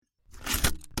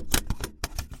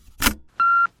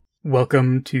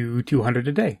Welcome to 200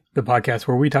 a Day, the podcast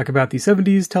where we talk about the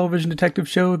 70s television detective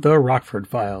show, The Rockford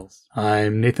Files.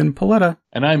 I'm Nathan Paletta.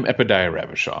 And I'm Epidiah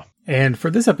Ravachol. And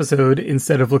for this episode,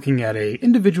 instead of looking at a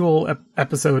individual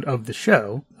episode of the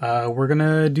show, we're going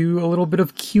to do a little bit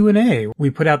of Q&A. We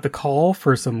put out the call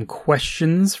for some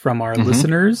questions from our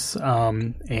listeners,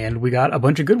 and we got a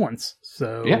bunch of good ones.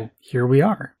 So Here we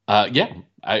are.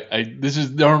 This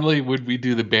is normally when we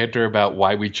do the banter about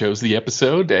why we chose the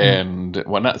episode and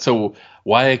whatnot. So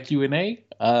why a Q&A?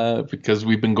 Because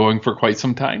we've been going for quite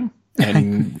some time.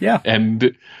 And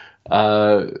and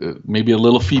maybe a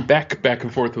little feedback back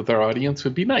and forth with our audience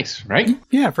would be nice, right?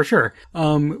 Yeah, for sure.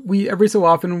 We every so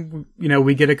often,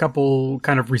 we get a couple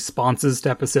kind of responses to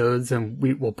episodes, and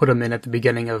we'll put them in at the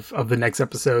beginning of the next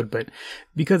episode. But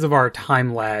because of our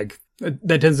time lag,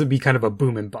 that tends to be kind of a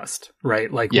boom and bust,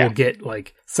 right? Like we'll get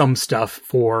like some stuff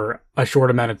for a short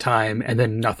amount of time and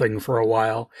then nothing for a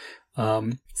while.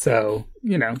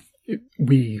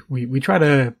 We try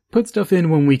to put stuff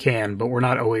in when we can, but we're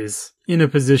not always in a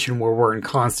position where we're in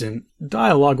constant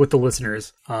dialogue with the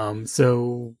listeners.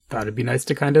 So thought it'd be nice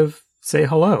to kind of say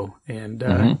hello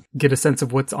and get a sense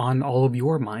of what's on all of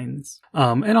your minds.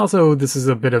 And also, this is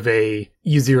a bit of a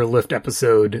easier lift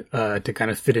episode to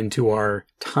kind of fit into our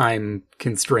time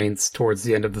constraints towards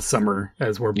the end of the summer,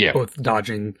 as we're both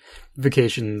dodging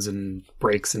vacations and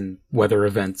breaks and weather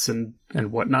events and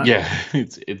whatnot. Yeah,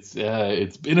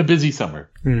 it's been a busy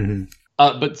summer. Mm-hmm.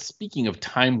 But speaking of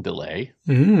time delay,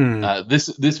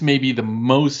 this may be the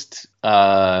most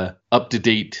up to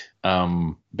date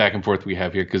back and forth we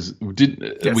have here, because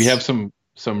we have some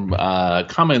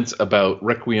comments about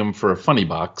Requiem for a Funny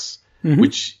Box,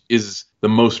 which is the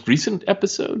most recent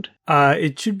episode.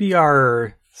 It should be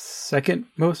our second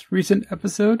most recent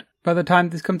episode by the time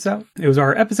this comes out. It was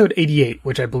our episode 88,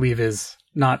 which I believe is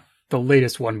not the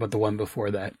latest one, but the one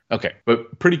before that. Okay,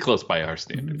 but pretty close by our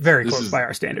standards. Very close by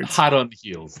our standards. Hot on the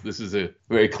heels. This is a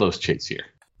very close chase here.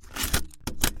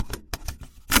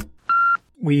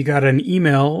 We got an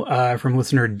email from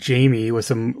listener Jamie with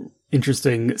some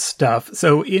interesting stuff.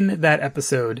 So in that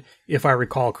episode, if I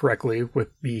recall correctly, with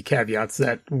the caveats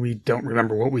that we don't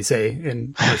remember what we say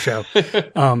in our show,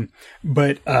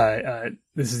 but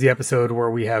this is the episode where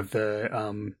we have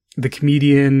the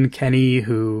comedian Kenny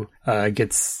who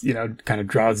gets, kind of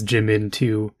draws Jim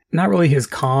into not really his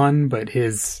con, but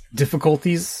his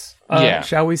difficulties,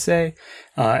 shall we say.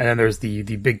 And then there's the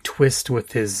big twist with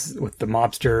the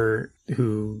mobster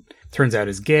who turns out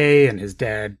is gay, and his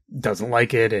dad doesn't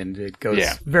like it, and it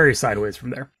goes very sideways from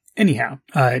there. Anyhow,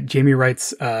 Jamie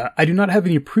writes, I do not have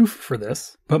any proof for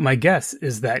this, but my guess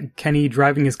is that Kenny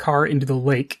driving his car into the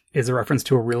lake is a reference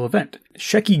to a real event.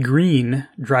 Shecky Greene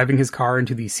driving his car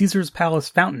into the Caesar's Palace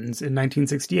fountains in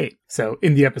 1968. So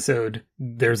in the episode,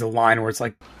 there's a line where it's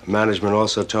like, management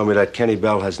also told me that Kenny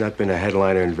Bell has not been a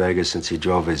headliner in Vegas since he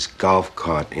drove his golf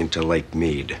cart into Lake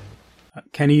Mead.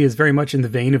 Kenny is very much in the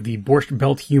vein of the Borscht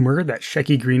Belt humor that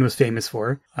Shecky Greene was famous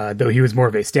for, though he was more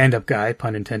of a stand-up guy,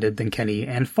 pun intended, than Kenny,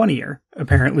 and funnier.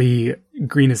 Apparently,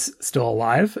 Greene is still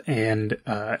alive, and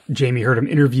Jamie heard him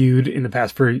interviewed in the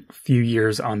past few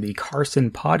years on the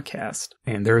Carson podcast.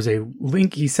 And there's a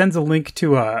link, he sends a link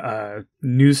to a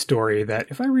news story that,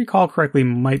 if I recall correctly,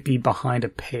 might be behind a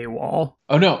paywall.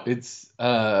 Oh, no, it's,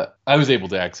 I was able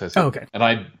to access it. Oh, okay. And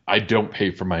I don't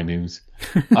pay for my news.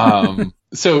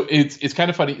 So it's kind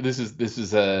of funny. This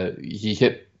is he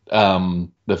hit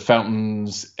the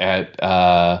fountains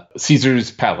at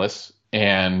Caesar's Palace,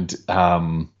 and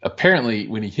apparently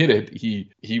when he hit it,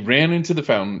 he ran into the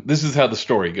fountain. This is how the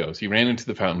story goes. He ran into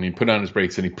the fountain, he put on his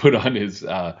brakes, and he put on his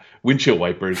windshield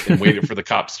wipers and waited for the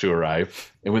cops to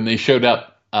arrive. And when they showed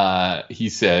up, he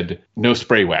said, "No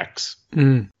spray wax,"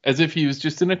 as if he was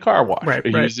just in a car wash. Right.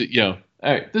 Was,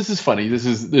 all right, this is funny. This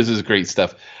is great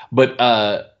stuff.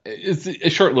 But it's a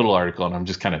short little article, and I'm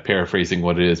just kind of paraphrasing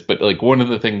what it is. But like, one of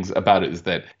the things about it is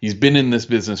that he's been in this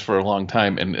business for a long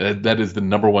time, and that is the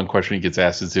number one question he gets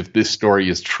asked, is if this story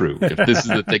is true, if this is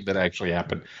the thing that actually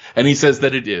happened. And he says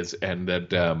that it is, and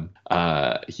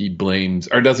that he blames,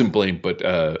 or doesn't blame, but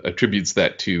attributes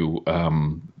that to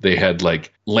they had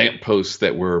like lampposts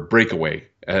that were breakaway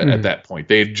at that point.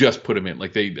 They had just put them in.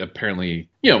 Like, they apparently,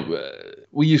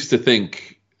 we used to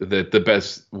think that the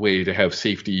best way to have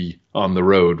safety on the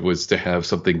road was to have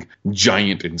something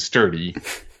giant and sturdy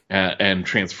and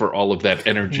transfer all of that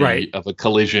energy of a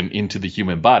collision into the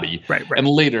human body. Right. And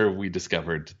later we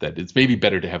discovered that it's maybe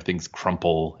better to have things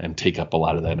crumple and take up a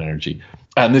lot of that energy.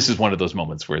 And this is one of those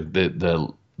moments where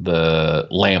the the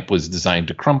lamp was designed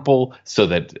to crumple so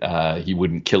that he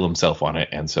wouldn't kill himself on it,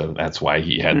 and so that's why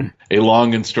he had a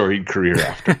long and storied career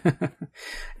after.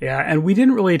 Yeah, and we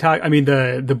didn't really talk. I mean,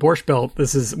 the Borscht Belt.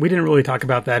 We didn't really talk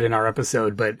about that in our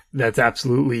episode, but that's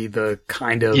absolutely the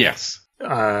kind of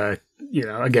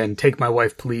again, take my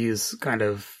wife, please, kind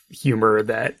of humor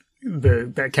that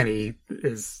Kenny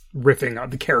is riffing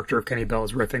on. The character of Kenny Bell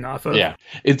is riffing off of. Yeah,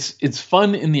 it's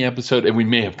fun in the episode, and we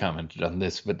may have commented on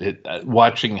this, but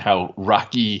watching how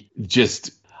Rocky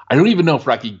just. I don't even know if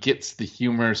Rocky gets the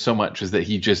humor so much as that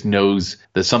he just knows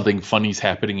that something funny's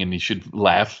happening and he should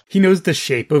laugh. He knows the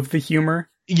shape of the humor.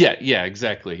 Yeah,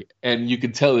 exactly. And you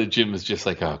can tell that Jim is just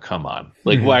like, oh, come on.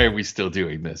 Like, why are we still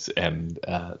doing this? And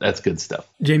that's good stuff.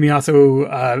 Jamie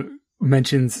also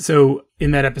mentions, so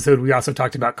in that episode, we also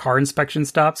talked about car inspection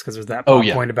stops, because there's that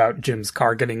point about Jim's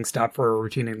car getting stopped for a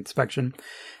routine inspection.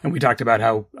 And we talked about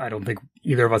how I don't think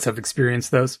either of us have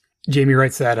experienced those. Jamie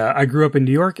writes that I grew up in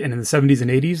New York, and in the 70s and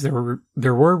 80s,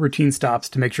 there were routine stops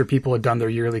to make sure people had done their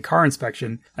yearly car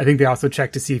inspection. I think they also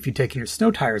checked to see if you'd taken your snow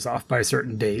tires off by a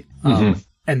certain date.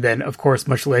 And then, of course,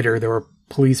 much later, there were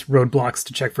police roadblocks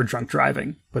to check for drunk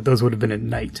driving, but those would have been at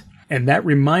night. And that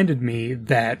reminded me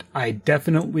that I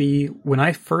definitely, when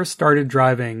I first started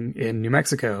driving in New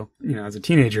Mexico, as a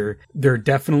teenager, there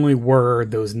definitely were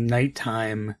those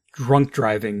nighttime drunk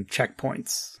driving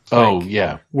checkpoints.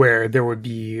 Yeah. Where there would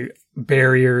be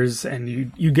barriers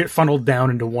and you get funneled down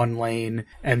into one lane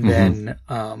and then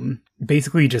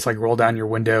basically just like roll down your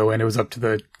window, and it was up to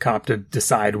the cop to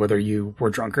decide whether you were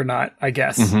drunk or not, I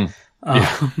guess.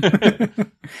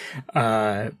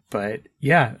 But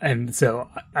yeah, and so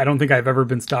I don't think I've ever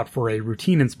been stopped for a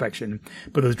routine inspection,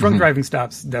 but those drunk driving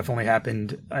stops definitely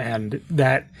happened, and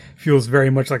that feels very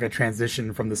much like a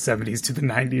transition from the 70s to the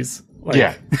 90s.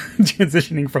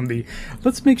 Transitioning from the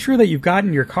let's make sure that you've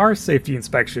gotten your car safety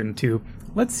inspection to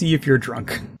let's see if you're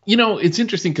drunk. It's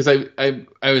interesting because I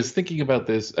was thinking about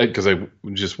this because I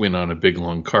just went on a big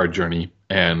long car journey,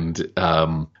 and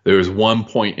there was one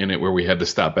point in it where we had to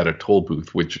stop at a toll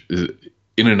booth, which is,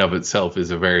 in and of itself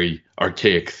is a very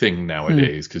archaic thing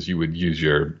nowadays, because you would use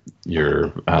your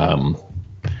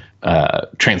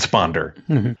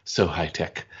transponder. So high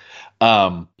tech.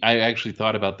 I actually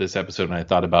thought about this episode, and I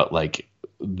thought about like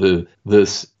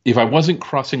this if I wasn't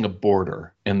crossing a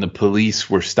border and the police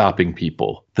were stopping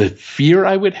people, the fear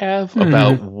I would have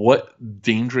about what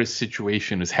dangerous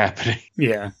situation is happening.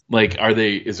 Yeah. Like,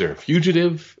 is there a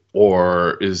fugitive,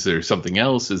 or is there something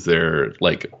else? Is there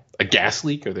like a gas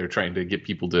leak? Are they trying to get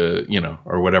people to,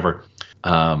 or whatever?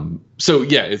 So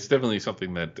yeah, it's definitely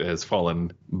something that has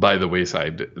fallen by the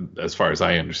wayside as far as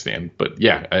I understand. But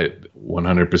yeah, I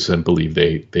 100% believe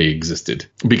they existed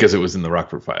because it was in the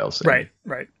Rockford Files. Right.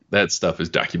 That stuff is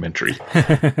documentary.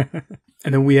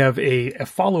 And then we have a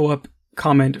follow-up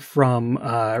comment from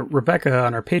Rebecca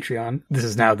on our Patreon. This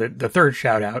is now the third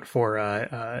shout out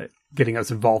for getting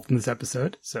us involved in this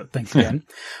episode. So thanks again.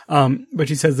 But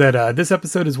she says that this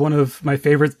episode is one of my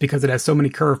favorites because it has so many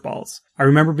curveballs. I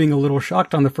remember being a little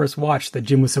shocked on the first watch that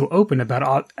Jim was so open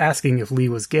about asking if Lee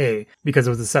was gay, because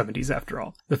it was the 70s after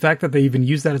all. The fact that they even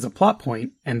used that as a plot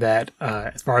point, and that,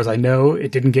 as far as I know,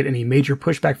 it didn't get any major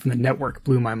pushback from the network,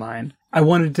 blew my mind. I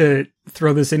wanted to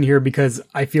throw this in here because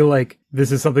I feel like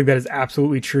this is something that is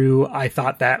absolutely true. I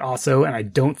thought that also, and I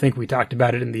don't think we talked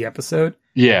about it in the episode.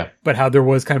 Yeah. But how there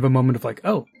was kind of a moment of like,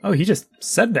 oh, he just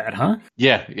said that, huh?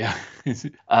 Yeah.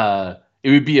 It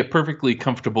would be a perfectly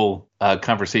comfortable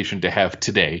conversation to have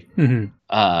today.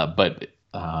 But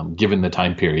given the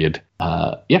time period,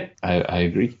 I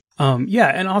agree.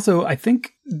 And also I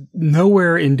think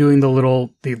nowhere in doing the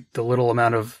little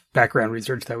amount of background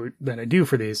research that I do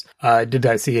for these, did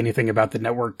I see anything about the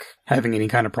network having any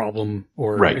kind of problem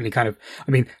or any kind of,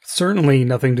 certainly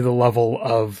nothing to the level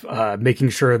of making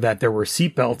sure that there were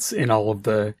seatbelts in all of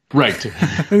the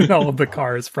in all of the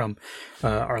cars from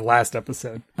our last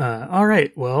episode. All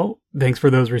right, well, thanks for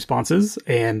those responses.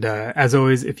 And as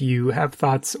always, if you have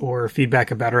thoughts or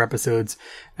feedback about our episodes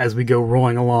as we go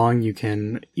rolling along, you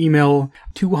can email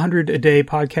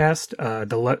 200adaypodcast,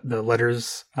 the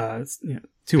letters,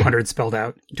 200 spelled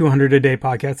out,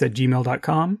 200adaypodcast at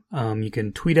gmail.com. You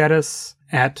can tweet at us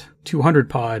at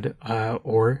 200pod,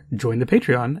 or join the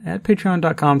Patreon at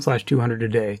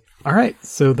patreon.com/200aday. All right.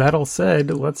 So that all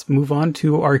said, let's move on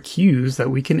to our cues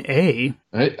that we can A.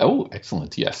 Oh,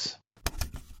 excellent. Yes.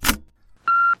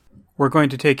 We're going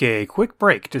to take a quick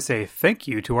break to say thank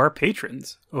you to our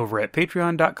patrons over at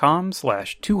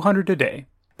patreon.com/200aday.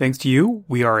 Thanks to you,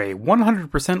 we are a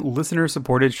 100%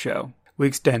 listener-supported show. We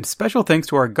extend special thanks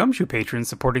to our Gumshoe patrons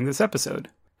supporting this episode.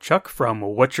 Chuck from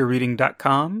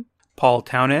whatyourreading.com, Paul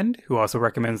Townend, who also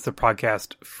recommends the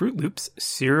podcast Fruit Loops,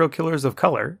 Serial Killers of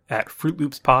Color at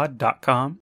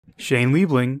fruitloopspod.com. Shane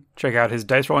Liebling, check out his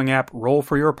dice rolling app Roll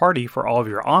for Your Party for all of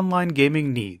your online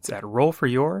gaming needs at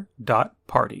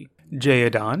rollforyour.party. Jay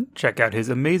Adon, check out his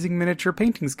amazing miniature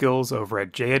painting skills over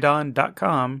at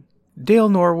jayadon.com. Dale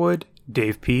Norwood,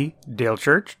 Dave P., Dale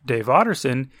Church, Dave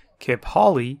Otterson, Kip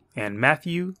Hawley, and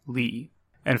Matthew Lee.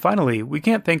 And finally, we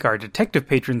can't thank our detective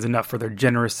patrons enough for their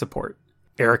generous support.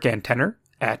 Eric Antenner,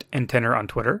 at Antenner on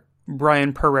Twitter.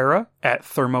 Brian Pereira, at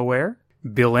Thermoware.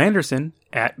 Bill Anderson,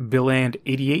 at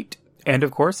BillAnd88. And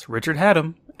of course, Richard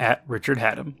Haddam, at Richard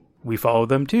Haddam. We follow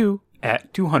them too,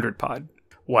 at 200pod.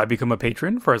 Why become a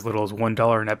patron for as little as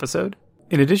 $1 an episode?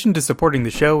 In addition to supporting the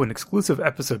show and exclusive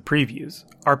episode previews,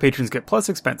 our patrons get Plus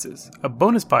Expenses, a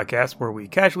bonus podcast where we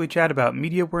casually chat about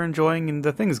media we're enjoying and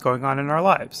the things going on in our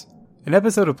lives. An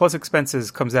episode of Plus Expenses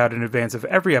comes out in advance of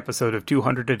every episode of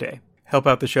 200 a Day. Help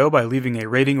out the show by leaving a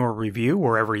rating or review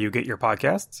wherever you get your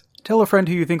podcasts. Tell a friend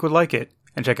who you think would like it,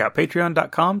 and check out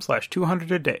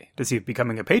patreon.com/200 a day to see if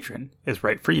becoming a patron is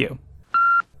right for you.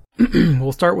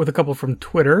 We'll start with a couple from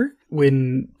Twitter.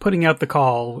 When putting out the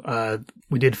call,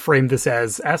 we did frame this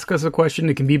as ask us a question.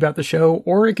 It can be about the show,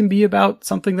 or it can be about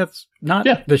something that's not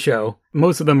the show.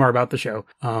 Most of them are about the show.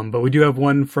 But we do have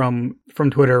one from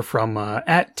Twitter from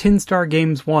at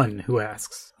TinstarGames1 who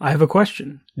asks, I have a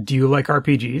question. Do you like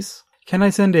RPGs? Can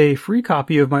I send a free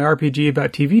copy of my RPG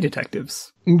about TV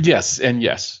detectives? Yes, and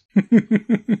yes.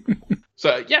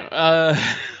 So, yeah.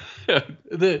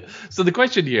 The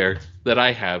question here that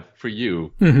I have for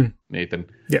you, Nathan.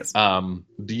 Yes.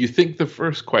 Do you think the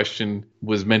first question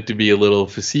was meant to be a little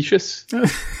facetious?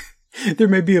 There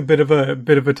may be a bit of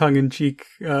a tongue-in-cheek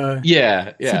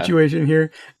situation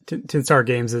here. Tinstar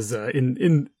Games is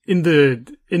in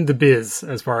the biz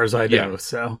as far as I know.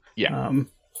 So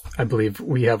I believe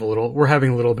we're having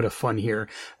a little bit of fun here.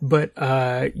 But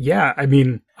I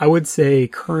mean, I would say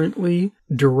currently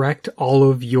direct all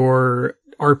of your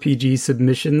RPG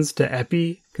submissions to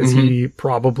Epi because he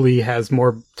probably has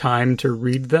more time to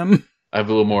read them. I have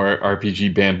a little more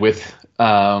RPG bandwidth.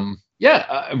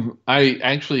 I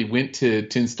actually went to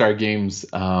Tinstar Games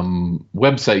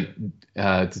website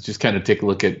to just kind of take a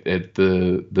look at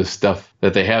the stuff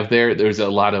that they have there. There's a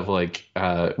lot of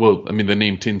the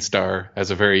name Tinstar has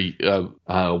a very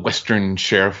Western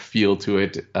sheriff feel to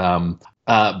it.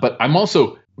 But I'm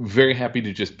also very happy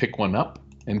to just pick one up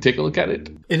and take a look at it.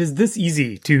 It is this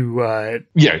easy to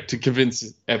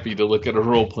convince Epi to look at a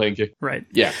role-playing game. Right.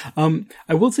 Yeah.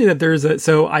 I will say that there's as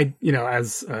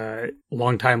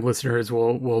longtime listeners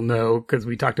will know, because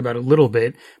we talked about it a little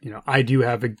bit, I do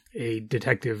have a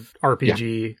detective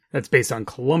RPG that's based on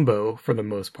Columbo for the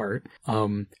most part.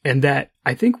 And that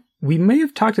I think we may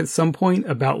have talked at some point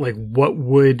about what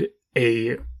would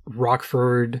a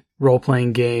Rockford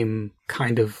role-playing game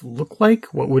kind of look like?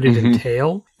 What would it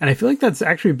entail? And I feel like that's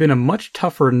actually been a much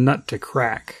tougher nut to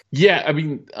crack. Yeah, I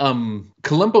mean,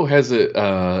 Columbo has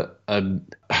a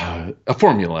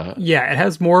formula. Yeah, it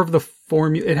has more of the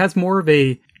formula. It has more of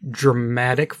a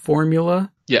dramatic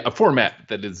formula. Yeah, a format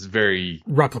that is very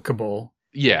replicable.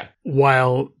 Yeah.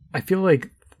 While I feel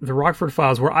like the Rockford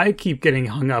Files, where I keep getting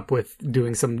hung up with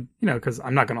doing some, because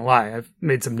I'm not going to lie, I've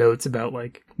made some notes about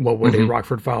what would a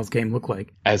Rockford Files game look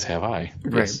like. As have I.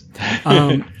 Right. Yes.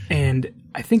 And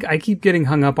I think I keep getting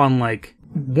hung up on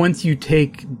once you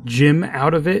take Jim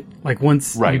out of it,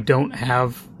 once you don't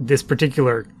have this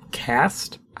particular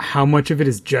cast, how much of it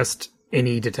is just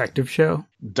any detective show?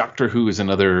 Doctor Who is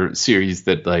another series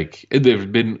that there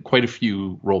have been quite a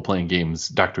few role-playing games,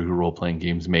 Doctor Who role-playing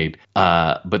games made,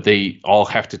 but they all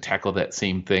have to tackle that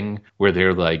same thing where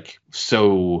they're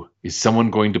so is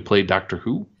someone going to play Doctor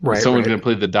Who? Right, is someone going to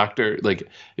play the Doctor?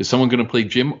 Is someone going to play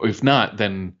Jim? Or if not,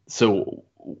 then so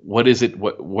what is it?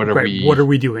 What are we? What are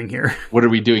we doing here? What are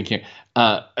we doing here?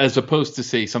 As opposed to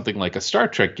say something like a Star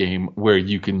Trek game where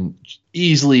you can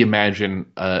easily imagine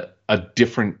a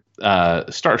different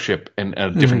starship and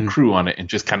a different crew on it and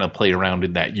just kind of play around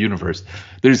in that universe.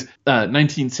 There's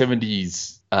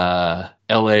 1970s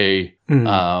LA,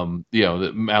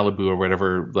 the Malibu or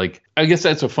whatever. I guess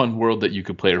that's a fun world that you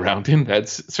could play around in.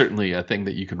 That's certainly a thing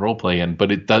that you can role play in,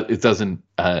 but it doesn't.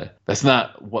 That's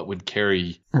not what would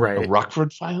carry a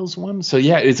Rockford Files one. So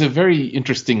yeah, it's a very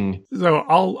interesting. So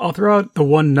I'll throw out the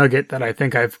one nugget that I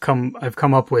think I've come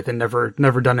up with and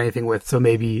never done anything with. So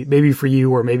maybe for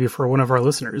you or maybe for one of our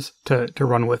listeners to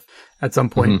run with at some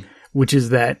point, which is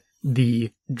that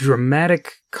the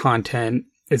dramatic content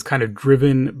is kind of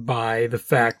driven by the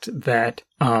fact that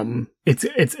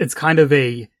it's kind of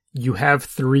you have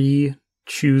 3,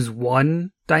 choose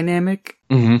one dynamic.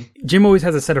 Mm-hmm. Jim always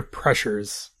has a set of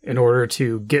pressures in order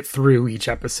to get through each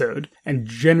episode. And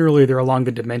generally they're along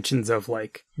the dimensions of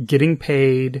like getting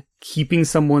paid, keeping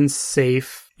someone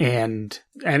safe, and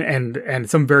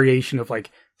some variation of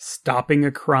like stopping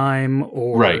a crime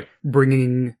or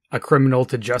bringing a criminal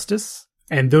to justice.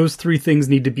 And those three things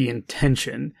need to be in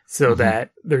tension so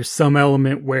that there's some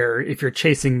element where if you're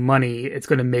chasing money,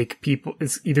 it's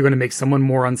either going to make someone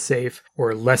more unsafe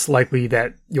or less likely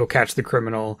that you'll catch the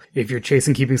criminal. If you're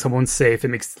chasing keeping someone safe, it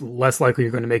makes less likely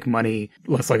you're going to make money,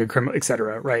 less likely criminal,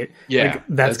 etc. Right? Yeah. Like,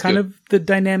 that's kind of the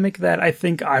dynamic that I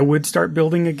think I would start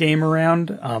building a game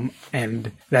around.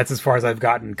 And that's as far as I've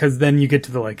gotten. Cause then you get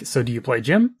to the like, so do you play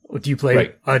Jim? Do you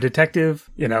play a detective?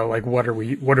 You know, like what are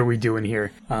we doing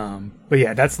here? But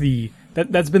yeah, that's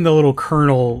been the little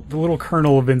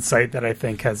kernel of insight that I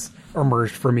think has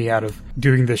emerged for me out of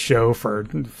doing this show for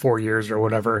 4 years or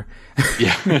whatever.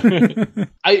 Yeah.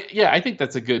 I think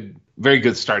that's a very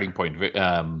good starting point.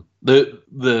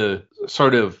 The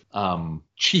sort of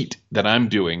cheat that I'm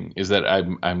doing is that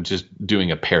I'm just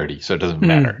doing a parody, so it doesn't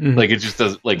matter. Like it just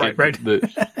doesn't like right.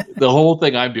 The whole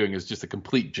thing I'm doing is just a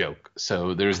complete joke.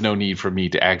 So there's no need for me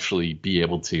to actually be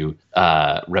able to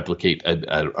replicate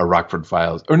a Rockford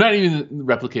Files, or not even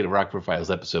replicate a Rockford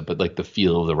Files episode, but like the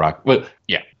feel of the Rock. But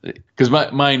yeah, because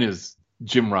mine is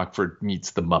Jim Rockford meets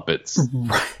the Muppets.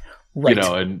 Right. You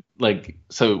know, and like,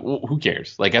 so who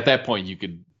cares? Like at that point, you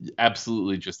could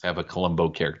absolutely just have a Columbo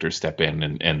character step in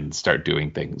and start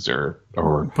doing things,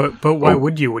 But why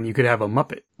would you when you could have a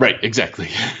Muppet? Right, exactly.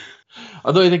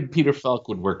 Although I think Peter Falk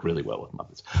would work really well with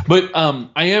Muppets. But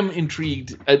I am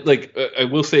intrigued. I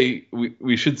will say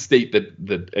we should state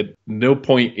that at no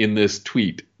point in this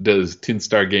tweet does Tin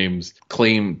Star Games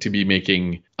claim to be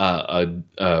making a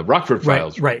Rockford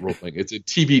Files role-playing. It's a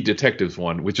TV Detectives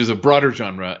one, which is a broader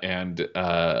genre, and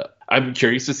I'm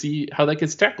curious to see how that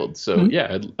gets tackled. So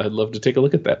yeah, I'd love to take a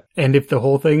look at that. And if the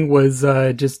whole thing was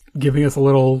just giving us a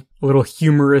little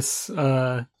humorous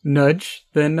nudge,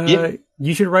 then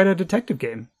you should write a detective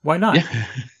game. Why not? Yeah.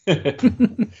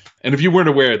 And if you weren't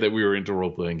aware that we were into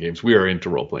role-playing games, we are into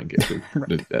role-playing games.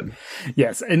 Right.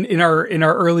 Yes, and in our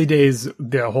early days,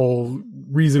 the whole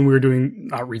reason we were doing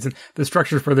the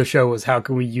structure for the show was how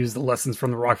can we use the lessons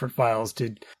from the Rockford Files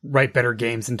to write better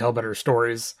games and tell better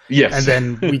stories. Yes,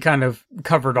 and then we kind of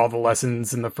covered all the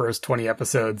lessons in the first 20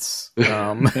 episodes.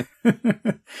 Not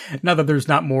that there's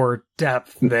not more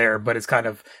depth there, but it's kind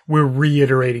of we're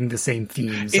reiterating the same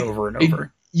themes over and over.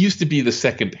 Used to be the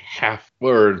second half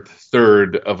or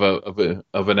third of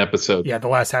an episode. Yeah, the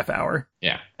last half hour.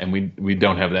 Yeah, and we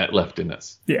don't have that left in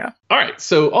us. Yeah. All right.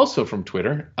 So also from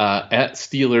Twitter, at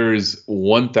Steelers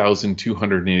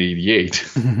 1288,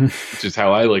 which is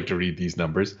how I like to read these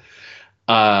numbers,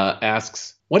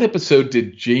 asks, what episode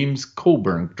did James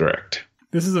Coburn direct?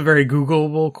 This is a very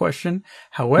Googleable question.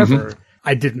 However,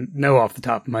 I didn't know off the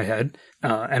top of my head.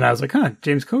 And I was like,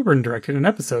 James Coburn directed an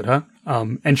episode, huh?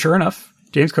 And sure enough,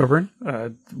 James Coburn,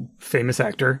 famous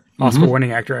actor,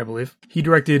 Oscar-winning actor, I believe. He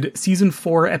directed season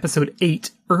 4, episode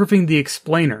 8, Irving the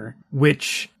Explainer,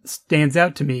 which stands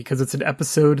out to me because it's an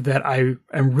episode that I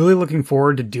am really looking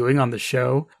forward to doing on the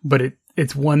show, but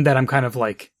it's one that I'm kind of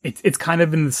like, it's kind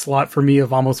of in the slot for me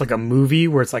of almost like a movie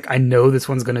where it's like, I know this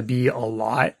one's going to be a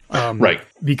lot. Right.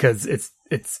 Because it's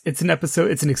an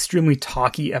episode, it's an extremely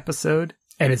talky episode.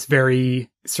 And it's very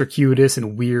circuitous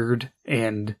and weird,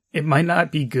 and it might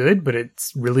not be good, but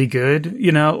it's really good,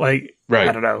 you know, like, right.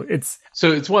 I don't know.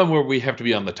 So it's one where we have to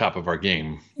be on the top of our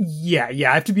game. Yeah.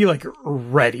 I have to be like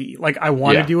ready. Like I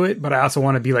want to do it, but I also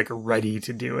want to be like ready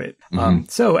to do it.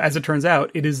 So as it turns out,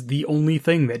 it is the only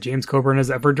thing that James Coburn has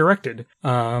ever directed.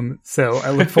 So I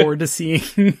look forward to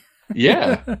seeing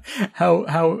yeah.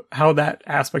 how that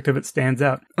aspect of it stands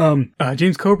out.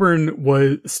 James Coburn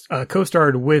was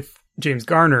co-starred with James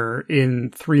Garner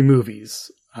in 3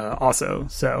 movies also.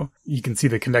 So you can see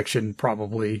the connection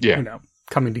probably,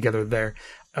 coming together there.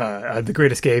 The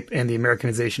Great Escape and the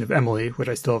Americanization of Emily, which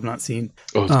I still have not seen.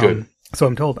 Oh, it's good. So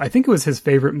I'm told. I think it was his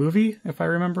favorite movie, if I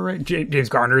remember right. James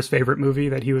Garner's favorite movie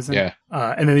that he was in. Yeah.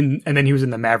 And then he was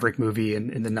in the Maverick movie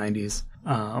in the 90s.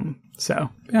 So,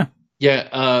 yeah.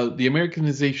 Yeah, the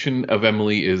Americanization of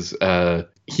Emily is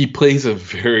he plays a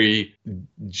very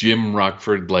Jim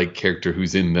Rockford-like character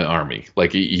who's in the army.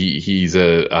 Like he's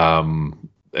in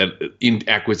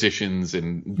acquisitions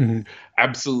and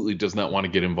absolutely does not want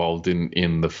to get involved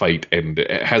in the fight, and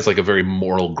has like a very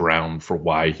moral ground for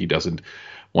why he doesn't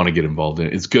want to get involved in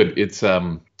it. It's good. It's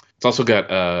also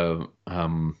got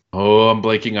I'm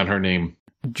blanking on her name.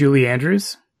 Julie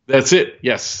Andrews. That's it.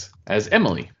 Yes. As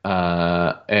Emily,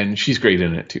 and she's great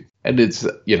in it too. And it's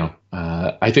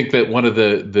I think that one of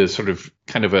the sort of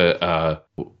kind of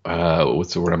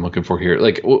what's the word I'm looking for here?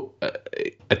 Like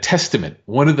a testament.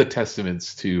 One of the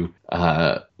testaments to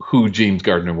who James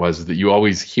Gardner was that you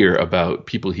always hear about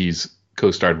people he's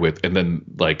co-starred with, and then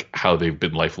like how they've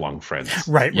been lifelong friends.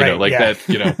 Right. You know, like yeah. that.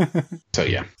 You know. So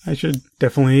yeah, I should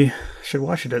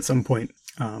watch it at some point.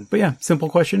 But yeah, simple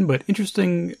question, but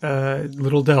interesting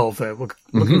little delve.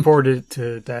 Looking forward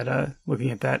to that,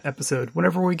 looking at that episode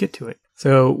whenever we get to it.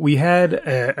 So we had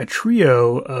a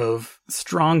trio of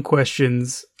strong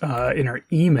questions in our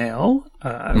email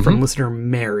from listener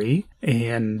Mary,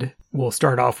 and we'll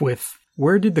start off with,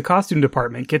 where did the costume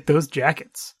department get those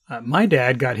jackets? My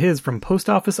dad got his from post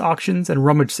office auctions and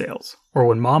rummage sales, or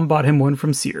when Mom bought him one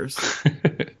from Sears.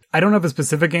 I don't have a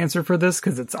specific answer for this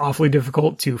because it's awfully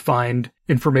difficult to find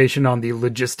information on the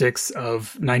logistics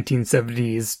of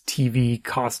 1970s TV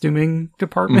costuming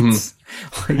departments.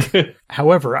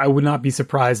 However, I would not be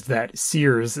surprised that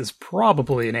Sears is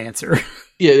probably an answer.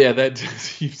 Yeah, that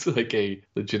seems like a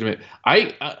legitimate.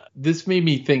 This made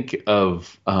me think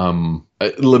of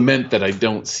lament that I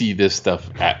don't see this stuff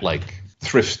at like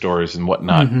thrift stores and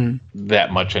whatnot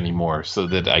that much anymore, so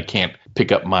that I can't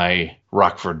pick up my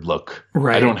Rockford look.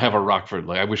 Right. I don't have a Rockford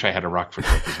look. I wish I had a Rockford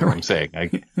look, is what I'm saying.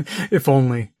 If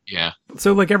only. Yeah.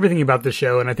 So like everything about the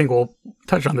show, and I think we'll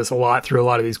touch on this a lot through a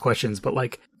lot of these questions, but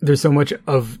like there's so much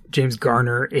of James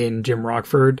Garner in Jim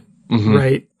Rockford,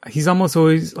 right? He's almost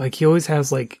always like, he always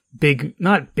has like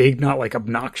not like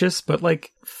obnoxious, but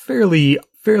like fairly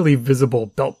visible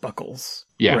belt buckles.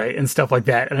 Yeah. Right. And stuff like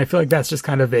that. And I feel like that's just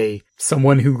kind of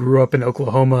someone who grew up in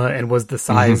Oklahoma and was the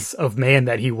size of man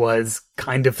that he was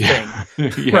kind of thing.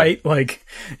 Yeah. Right. Like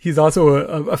he's also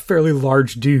a fairly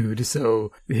large dude.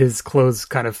 So his clothes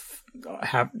kind of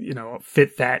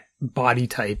fit that body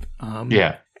type.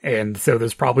 Yeah. And so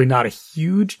there's probably not a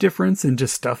huge difference in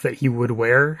just stuff that he would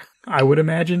wear, I would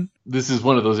imagine. This is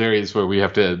one of those areas where we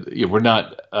have to, we're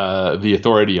not the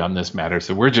authority on this matter,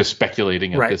 so we're just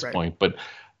speculating at this point. But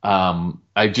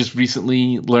I just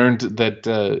recently learned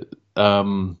that,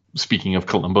 speaking of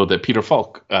Columbo, that Peter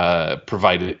Falk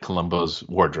provided Columbo's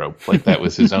wardrobe. Like that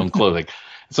was his own clothing.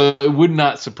 So it would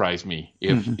not surprise me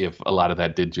if a lot of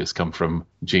that did just come from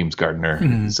James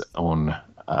Gardner's own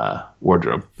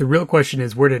wardrobe. The real question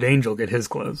is, where did Angel get his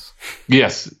clothes?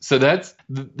 Yes. So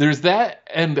there's that.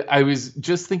 And I was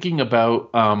just thinking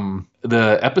about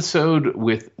the episode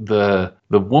with the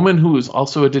woman who was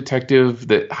also a detective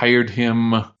that hired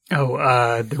him.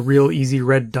 Oh, the Real Easy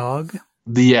Red Dog?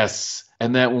 Yes.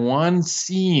 And that one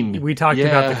scene. We talked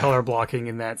about the color blocking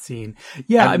in that scene.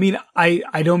 Yeah, I mean, I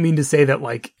don't mean to say that,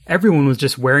 like, everyone was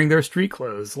just wearing their street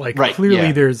clothes. Like,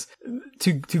 clearly there's,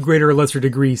 to greater or lesser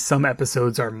degree, some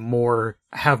episodes have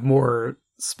more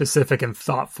specific and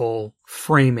thoughtful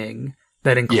framing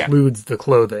that includes the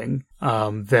clothing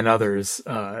than others.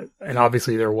 And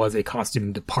obviously there was a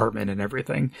costume department and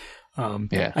everything.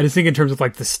 I just think in terms of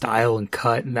like the style and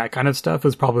cut and that kind of stuff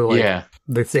was probably like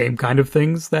the same kind of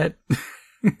things that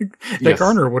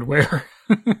Garner would wear.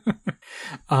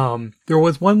 There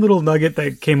was one little nugget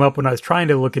that came up when I was trying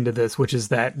to look into this, which is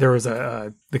that there was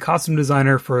the costume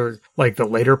designer for like the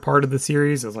later part of the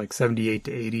series, it was like 78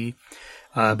 to 80,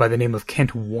 by the name of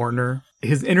Kent Warner.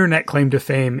 His internet claim to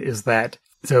fame is that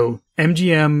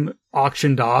MGM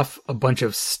auctioned off a bunch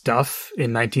of stuff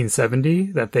in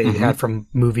 1970 that they had from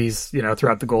movies,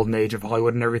 throughout the golden age of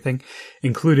Hollywood and everything,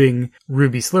 including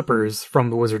ruby slippers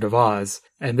from The Wizard of Oz.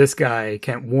 And this guy,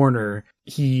 Kent Warner,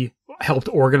 he helped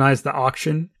organize the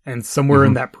auction, and somewhere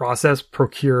in that process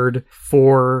procured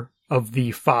 4 of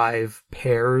the 5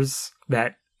 pairs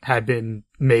that had been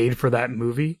made for that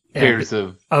movie. Pairs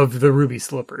of the ruby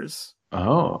slippers.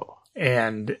 Oh.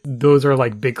 And those are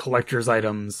like big collector's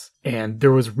items. And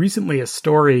there was recently a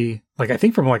story, like I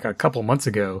think from like a couple months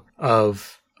ago,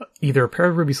 of either a pair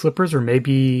of ruby slippers or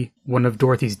maybe one of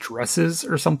Dorothy's dresses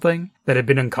or something that had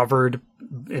been uncovered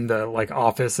in the like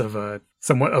office of a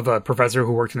professor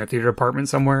who worked in a theater department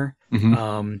somewhere.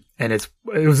 And it's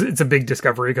a big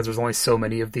discovery because there's only so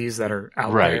many of these that are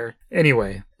out there.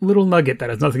 Anyway, little nugget that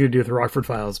has nothing to do with the Rockford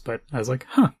Files, but I was like,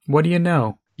 what do you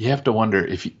know? You have to wonder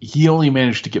if he only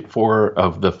managed to get 4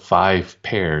 of the 5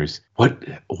 pairs.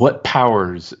 What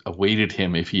powers awaited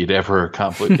him if he had ever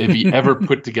accomplished, if he ever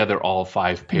put together all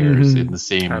 5 pairs in the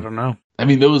same? I don't know. I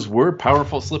mean, those were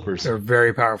powerful slippers. They're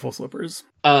very powerful slippers.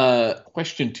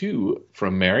 Question 2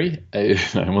 from Mary. I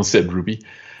almost said Ruby.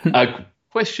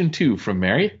 Question 2 from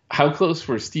Mary. How close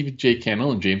were Stephen J.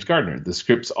 Cannell and James Gardner? The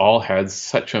scripts all had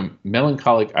such a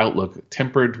melancholic outlook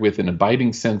tempered with an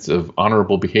abiding sense of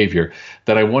honorable behavior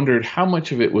that I wondered how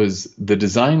much of it was the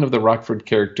design of the Rockford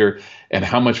character and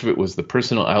how much of it was the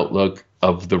personal outlook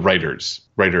the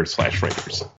writers/writers?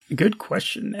 Good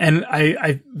question. And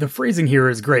the phrasing here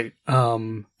is great.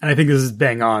 And I think this is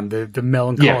bang on. The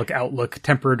melancholic outlook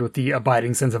tempered with the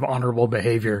abiding sense of honorable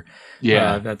behavior.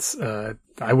 Yeah.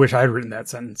 I wish I had written that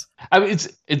sentence. I mean,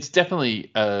 it's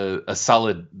definitely a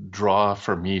solid draw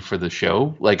for me for the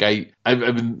show. Like I've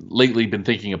been lately been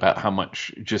thinking about how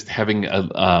much just having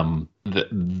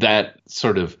that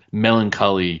sort of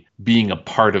melancholy being a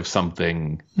part of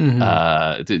something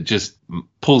it just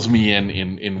pulls me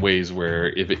in ways where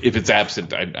if it's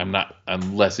absent,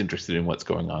 I'm less interested in what's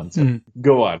going on. So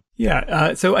go on.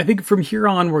 Yeah. So I think from here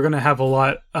on, we're going to have a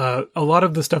lot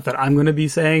of the stuff that I'm going to be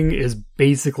saying is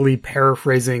basically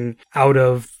paraphrasing out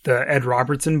of the Ed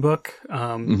Robertson book,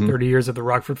 30 Years of the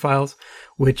Rockford Files,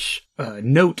 which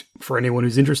note for anyone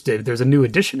who's interested, there's a new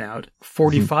edition out,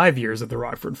 45 Years of the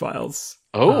Rockford Files.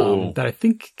 That I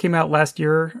think came out last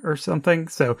year or something.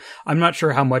 So I'm not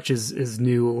sure how much is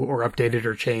new or updated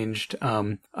or changed.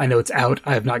 I know it's out.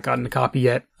 I have not gotten a copy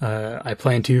yet. I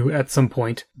plan to at some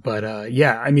point. But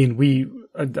yeah, I mean,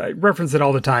 I reference it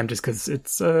all the time just because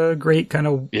it's a great kind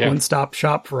of one-stop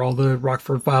shop for all the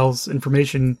Rockford Files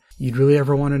information you'd really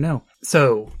ever want to know.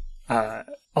 So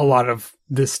a lot of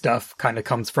this stuff kind of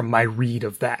comes from my read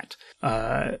of that.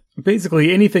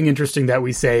 Basically, anything interesting that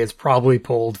we say is probably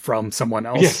pulled from someone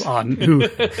else on who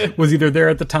was either there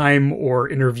at the time or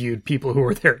interviewed people who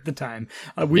were there at the time.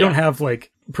 We don't have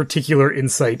like particular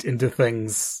insight into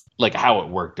things. Like how it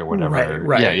worked or whatever.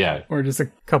 Right. Yeah. Or just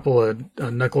a couple of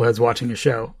knuckleheads watching a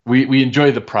show. We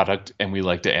enjoy the product and we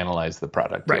like to analyze the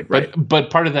product. Right. But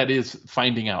part of that is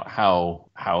finding out how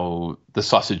the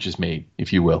sausage is made,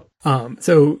 if you will.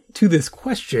 So to this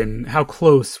question, how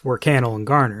close were Cannell and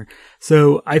Garner?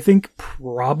 So I think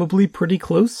probably pretty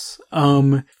close.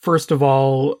 First of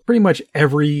all, pretty much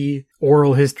every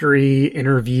oral history,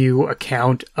 interview,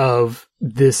 account of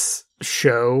this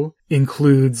show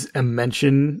includes a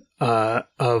mention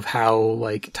of how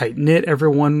like tight knit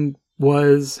everyone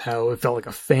was, how it felt like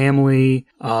a family.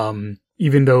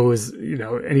 Even though it was,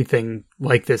 anything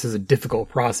like this is a difficult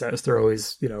process. They're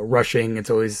always, rushing.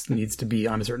 It's always needs to be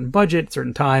on a certain budget,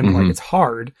 certain time. Like it's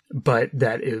hard, but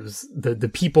that is the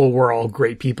people were all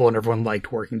great people and everyone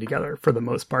liked working together for the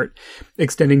most part.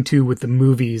 Extending to with the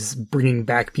movies, bringing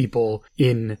back people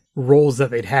in roles that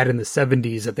they'd had in the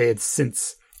 70s that they had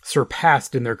since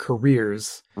surpassed in their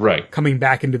careers. Right. Coming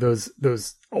back into those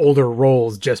older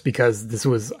roles just because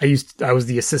I was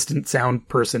the assistant sound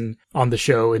person on the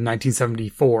show in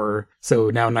 1974.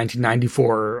 So now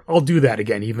 1994, I'll do that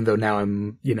again, even though now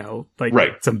I'm,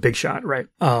 some big shot. Right.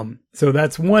 So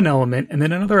that's one element. And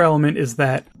then another element is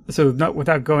that, so not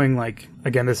without going like,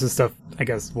 again, this is stuff, I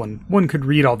guess one could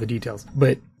read all the details,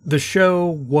 but the show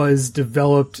was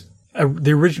developed,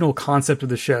 the original concept of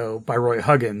the show by Roy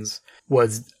Huggins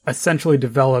was essentially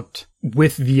developed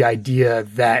with the idea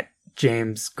that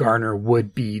James Garner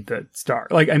would be the star.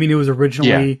 Like, I mean, it was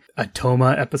originally a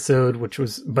Toma episode,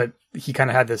 but he kind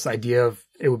of had this idea of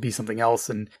it would be something else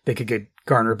and they could get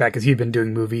Garner back because he'd been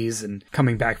doing movies and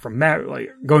coming back from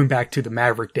going back to the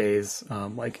Maverick days.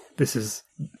 This is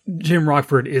Jim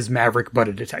Rockford is Maverick, but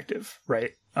a detective,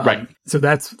 right? Right. So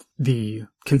that's the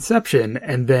conception.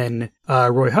 And then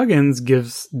Roy Huggins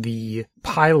gives the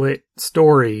pilot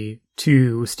story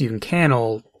to Stephen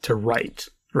Cannell to write.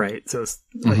 Right. So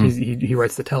he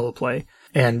writes the teleplay.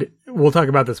 And we'll talk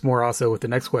about this more also with the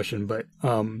next question, but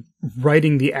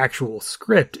writing the actual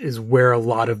script is where a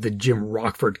lot of the Jim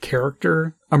Rockford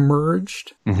character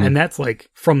emerged. And that's like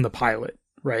from the pilot,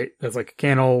 right? That's like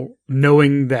Cannell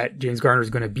knowing that James Garner is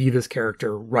going to be this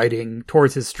character, writing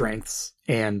towards his strengths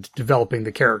and developing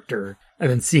the character and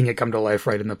then seeing it come to life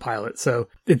right in the pilot. So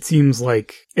it seems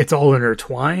like it's all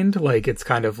intertwined. Like it's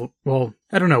kind of, well,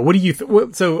 I don't know. What do you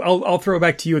so I'll throw it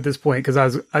back to you at this point because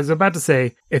I was about to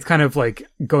say it's kind of like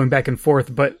going back and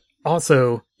forth, but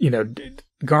also,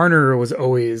 Garner was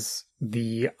always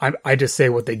I just say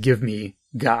what they give me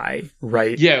guy,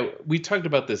 right? Yeah, we talked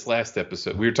about this last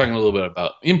episode. We were talking a little bit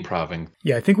about improving.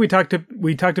 Yeah, I think we talked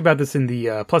about this in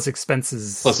the plus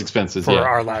expenses for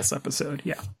our last episode.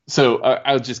 Yeah. So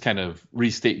I'll just kind of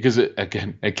restate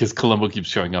because Columbo keeps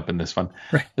showing up in this one.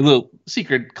 Right. A little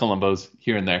secret Columbos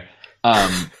here and there.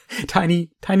 Tiny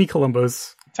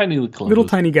Columbos. Little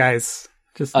tiny guys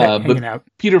just hanging out.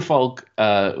 Peter Falk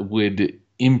would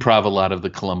improv a lot of the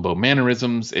Columbo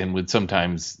mannerisms and would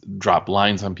sometimes drop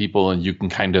lines on people, and you can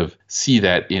kind of see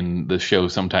that in the show.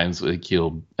 Sometimes like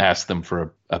he'll ask them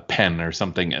for a pen or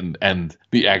something, and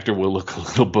the actor will look a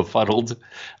little befuddled,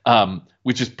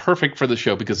 which is perfect for the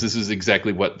show because this is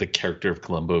exactly what the character of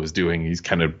Columbo is doing. He's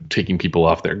kind of taking people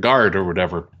off their guard or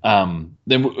whatever.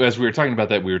 Then as we were talking about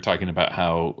that, we were talking about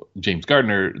how James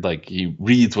Gardner, like, he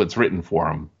reads what's written for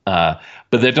him. But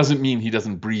that doesn't mean he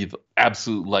doesn't breathe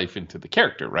absolute life into the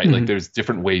character, right? Like, there's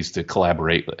different ways to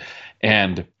collaborate.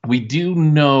 And we do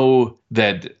know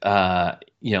that,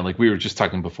 like we were just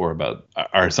talking before about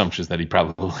our assumptions that he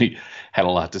probably had a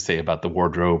lot to say about the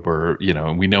wardrobe, or,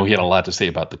 and we know he had a lot to say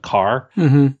about the car.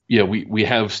 We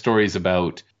have stories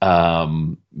about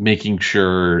making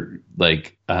sure,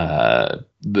 like,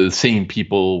 the same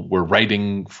people were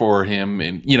writing for him,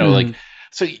 and, like,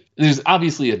 so there's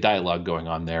obviously a dialogue going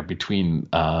on there between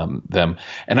them.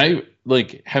 And I,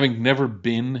 like, having never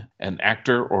been an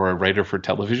actor or a writer for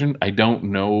television, I don't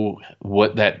know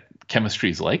what that chemistry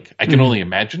is like. I can only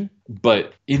imagine.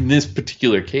 But in this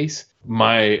particular case,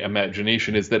 my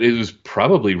imagination is that it was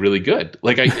probably really good.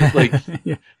 Like,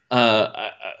 you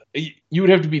would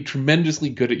have to be tremendously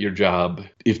good at your job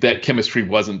if that chemistry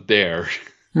wasn't there.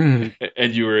 And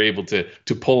you were able to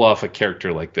pull off a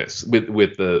character like this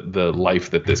with the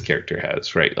life that this character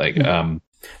has, right? Like,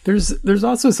 there's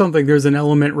also something, there's an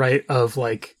element, right, of,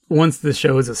 like, once the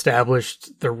show is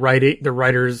established, the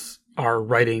writers are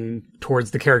writing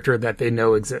towards the character that they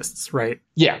know exists, right?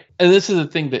 Yeah. And this is a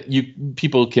thing that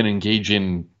people can engage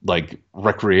in, like,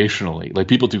 recreationally. Like,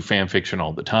 people do fan fiction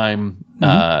all the time.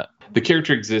 The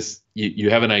character exists. You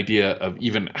have an idea of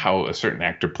even how a certain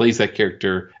actor plays that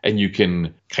character, and you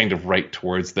can kind of write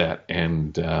towards that.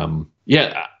 And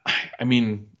I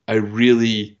mean, I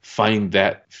really find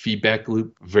that feedback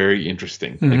loop very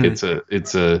interesting. Like,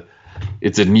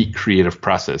 it's a neat creative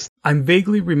process. I'm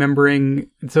vaguely remembering.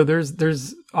 So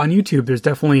there's on YouTube, there's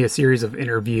definitely a series of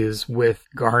interviews with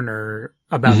Garner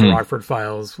about the Rockford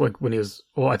Files, like when he was,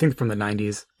 I think from the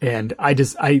 90s. And I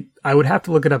would have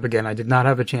to look it up again. I did not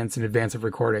have a chance in advance of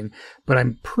recording, but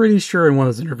I'm pretty sure in one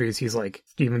of those interviews, he's like,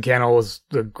 Stephen Cannell was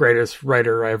the greatest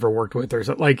writer I ever worked with, or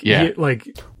something. Like, yeah.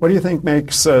 What do you think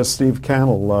makes Steve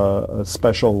Cannell a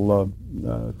special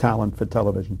talent for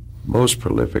television? Most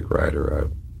prolific writer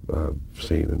I've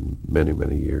seen in many,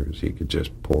 many years. He could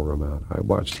just pour them out. I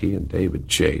watched he and David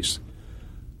Chase.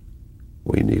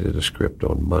 We needed a script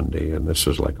on Monday, and this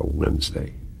was like a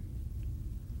Wednesday.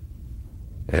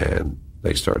 And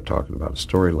they started talking about a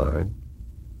storyline.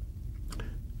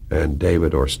 And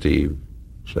David or Steve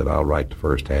said, I'll write the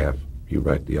first half, you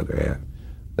write the other half.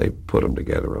 They put them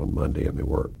together on Monday, and they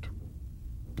worked.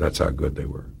 That's how good they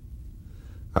were.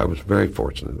 I was very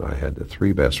fortunate. I had the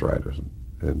three best writers,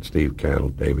 and Steve Cannell,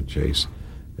 David Chase,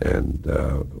 and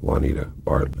Juanita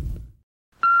Bartlett.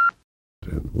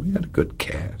 And we had a good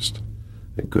cast,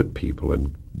 and good people,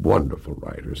 and wonderful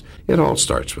writers. It all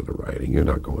starts with the writing. You're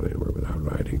not going anywhere without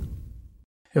writing.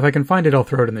 If I can find it, I'll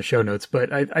throw it in the show notes.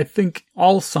 But I think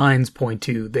all signs point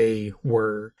to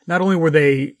not only were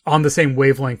they on the same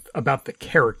wavelength about the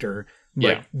character,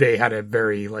 but they had a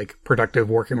very, like, productive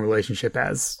working relationship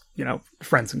as,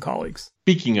 friends and colleagues.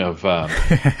 Speaking of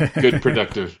good,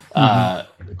 productive,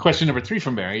 question number 3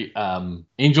 from Mary.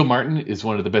 Angel Martin is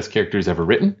one of the best characters ever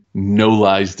written. No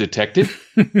lies detected.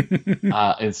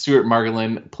 And Stuart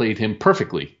Margolin played him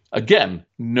perfectly. Again,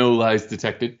 no lies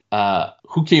detected.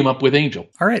 Who came up with Angel?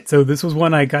 All right, so this was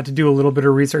one I got to do a little bit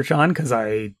of research on because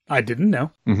I didn't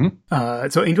know.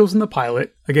 So Angel's in the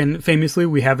pilot. Again, famously,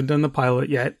 we haven't done the pilot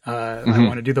yet. I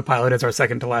want to do the pilot as our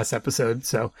second to last episode,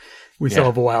 so we still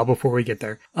have a while before we get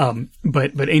there.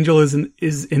 But Angel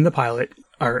is in the pilot,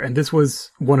 and this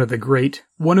was one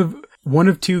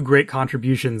of two great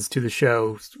contributions to the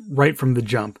show right from the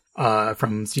jump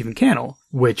from Stephen Cannell,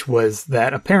 which was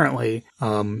that apparently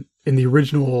in the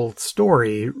original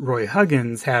story, Roy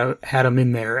Huggins had him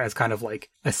in there as kind of like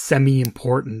a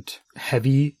semi-important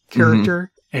heavy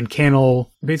character, and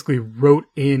Cannell basically wrote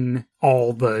in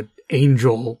all the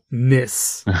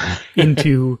angel-ness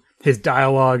into his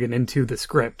dialogue and into the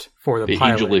script for the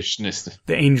pilot.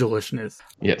 The angelishness.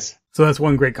 Yes. So that's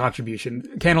one great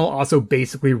contribution. Cannell also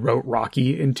basically wrote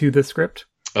Rocky into the script.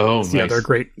 Oh, nice. Yeah, the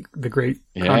great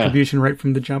contribution right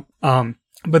from the jump.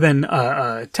 But then,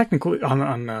 technically,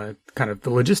 on kind of the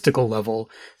logistical level,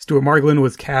 Stuart Margolin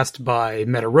was cast by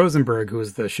Meta Rosenberg, who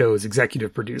was the show's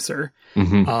executive producer.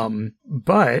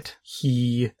 But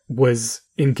he was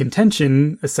in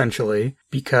contention, essentially,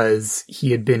 because he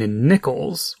had been in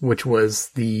Nichols, which was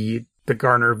the the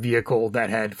Garner vehicle that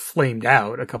had flamed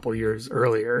out a couple years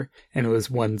earlier, and it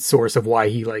was one source of why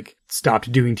he like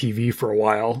stopped doing TV for a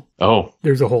while. Oh,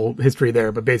 There's a whole history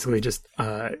there, but basically just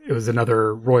it was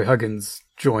another Roy Huggins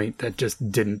joint that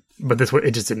just didn't, but this one,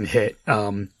 it just didn't hit.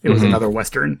 It was another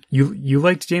Western. You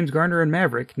liked James Garner in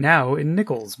Maverick, now in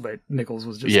Nichols, but Nichols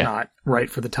was just not right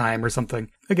for the time or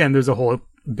something. Again, there's a whole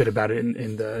bit about it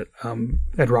in the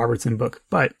Ed Robertson book,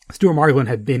 but Stuart Margolin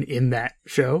had been in that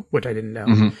show, which I didn't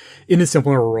know, in a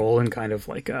similar role and kind of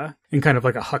like a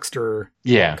huckster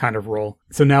kind of role.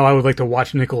 So now I would like to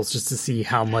watch Nichols just to see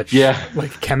how much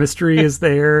like chemistry is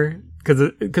there.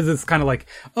 Because it's kind of like,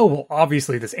 oh, well,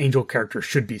 obviously this Angel character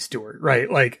should be Stuart,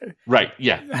 right? Like, right,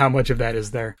 yeah. How much of that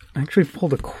is there? I actually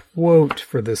pulled a quote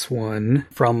for this one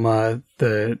from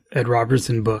the Ed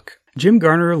Robertson book. Jim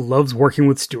Garner loves working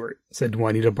with Stuart, said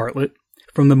Juanita Bartlett.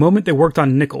 From the moment they worked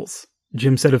on Nichols,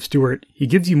 Jim said of Stuart, he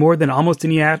gives you more than almost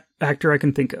any actor I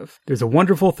can think of. There's a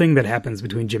wonderful thing that happens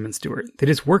between Jim and Stuart. They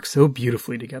just work so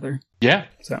beautifully together. Yeah.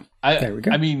 So, there we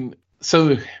go. I mean,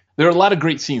 so there are a lot of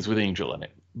great scenes with Angel in it.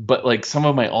 But like some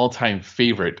of my all-time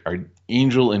favorite are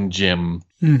Angel and Jim.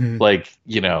 Like,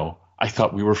 you know, I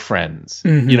thought we were friends.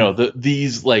 You know,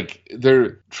 these like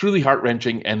they're truly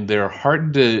heart-wrenching, and they're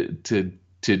hard to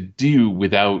do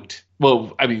without.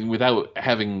 Well, I mean, without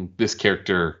having this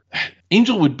character.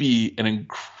 Angel would be an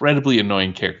incredibly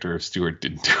annoying character if Stuart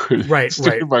didn't do it. Right,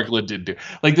 Stuart Margolin didn't do it.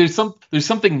 Like there's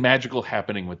something magical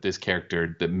happening with this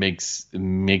character that makes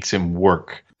him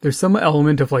work. There's some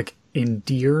element of like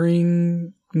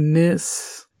endearingness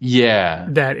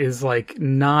that is like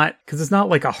not, because it's not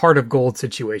like a heart of gold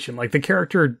situation. Like the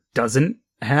character doesn't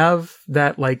have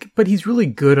that, like, but he's really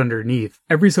good underneath.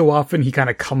 Every so often he kind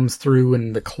of comes through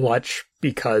in the clutch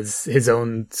because his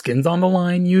own skin's on the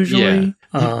line usually.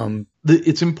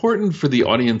 It's important for the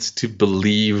audience to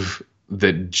believe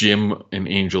that Jim and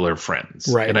Angel are friends.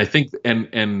 Right. And I think,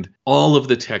 and all of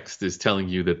the text is telling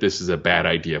you that this is a bad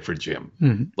idea for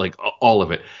Jim. Like all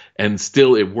of it. And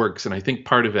still it works. And I think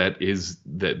part of that is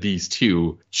that these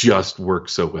two just work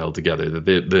so well together,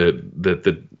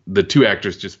 that the two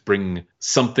actors just bring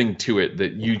something to it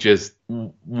that you just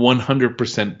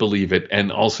 100% believe it,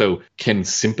 and also can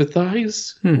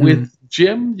sympathize with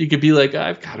Jim. You could be like,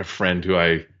 I've got a friend who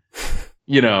I,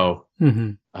 you know,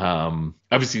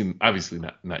 obviously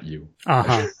not you.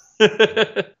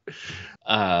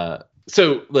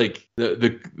 So like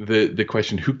the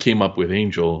question, who came up with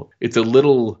Angel? It's a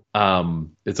little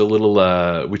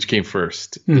which came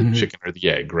first, the chicken or the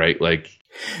egg, right? Like,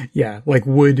 yeah, like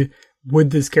would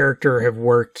this character have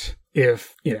worked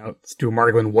if, you know, Stuart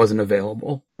Margolin wasn't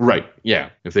available? Right. Yeah.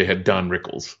 If they had Don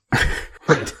Rickles.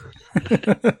 Right.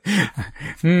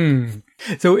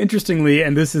 So interestingly,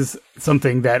 and this is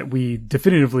something that we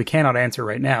definitively cannot answer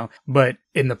right now, but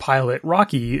in the pilot,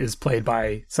 Rocky is played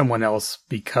by someone else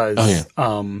because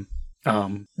Noah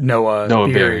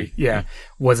Beery,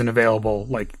 wasn't available.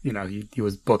 Like, you know, he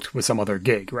was booked with some other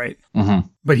gig, right?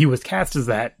 But he was cast as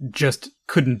that, just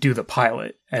couldn't do the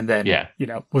pilot, and then you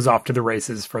know, was off to the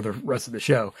races for the rest of the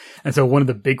show. And so one of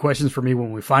the big questions for me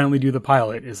when we finally do the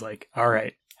pilot is like, all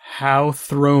right, how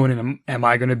thrown am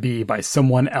I going to be by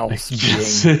someone else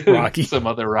being Rocky? Some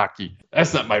other Rocky.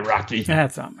 That's not my Rocky.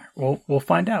 That's not my... We'll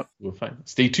find out. We'll find out.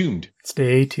 Stay tuned.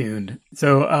 Stay tuned.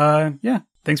 So,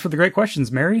 thanks for the great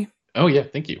questions, Mary. Oh, yeah.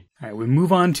 Thank you. All right, we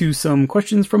move on to some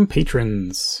questions from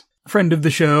patrons. Friend of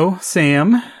the show,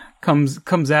 Sam,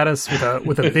 comes at us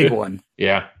with a big one.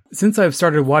 Yeah. Since I've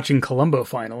started watching Columbo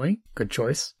finally, good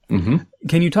choice,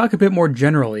 can you talk a bit more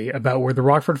generally about where the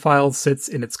Rockford Files sits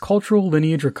in its cultural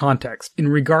lineage or context in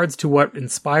regards to what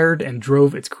inspired and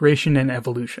drove its creation and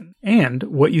evolution, and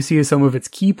what you see as some of its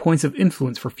key points of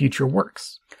influence for future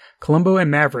works? Columbo and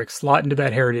Maverick slot into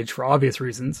that heritage for obvious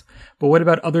reasons, but what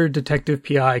about other detective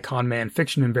PI con-man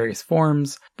fiction in various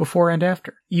forms, before and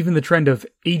after? Even the trend of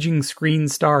aging screen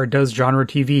star does genre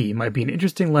TV might be an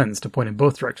interesting lens to point in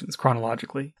both directions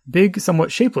chronologically. Big,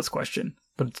 somewhat shapeless question,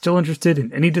 but still interested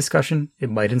in any discussion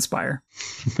it might inspire.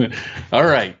 All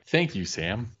right. Thank you,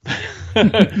 Sam.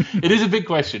 It is a big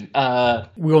question.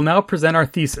 We will now present our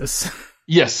thesis.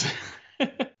 Yes.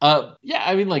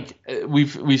 I mean, like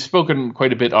we've spoken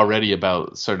quite a bit already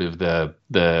about sort of the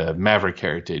Maverick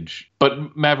heritage,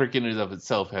 but Maverick in and of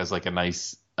itself has like a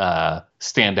nice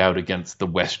standout against the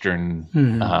Western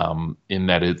in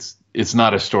that it's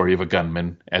not a story of a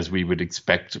gunman as we would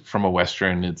expect from a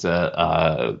Western. It's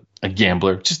a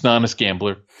gambler, just an honest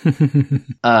gambler.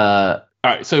 All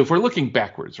right, so if we're looking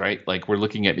backwards, right, like we're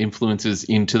looking at influences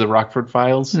into the Rockford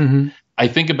Files. I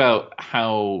think about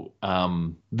how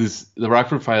the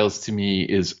Rockford Files to me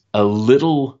is a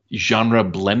little genre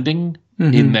blending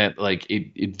in that like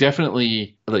it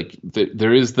definitely like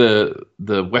there is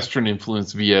the Western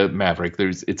influence via Maverick.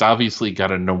 It's obviously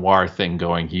got a noir thing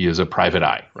going. He is a private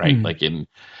eye, right?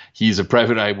 He's a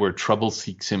private eye where trouble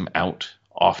seeks him out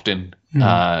often.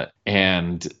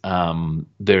 And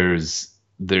there's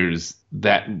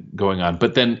that going on.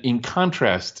 But then in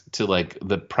contrast to like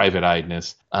the private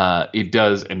eyedness, it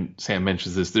does, and Sam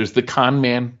mentions this, there's the con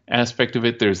man aspect of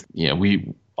it. There's,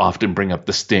 we often bring up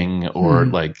The Sting or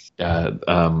like,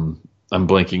 I'm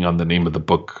blanking on the name of the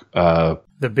book.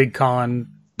 The Big Con.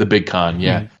 The Big Con,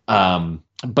 yeah.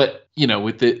 But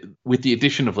with the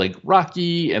addition of like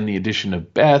Rocky and the addition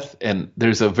of Beth, and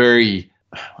there's a very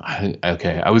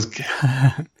I was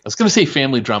going to say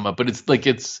family drama, but it's like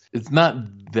it's not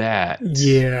that.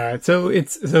 Yeah.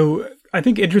 So I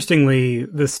think interestingly,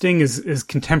 The Sting is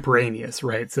contemporaneous,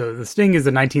 right? So The Sting is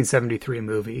a 1973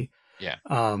 movie. Yeah.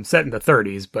 Set in the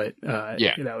 30s, but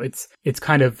it's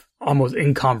kind of almost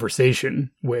in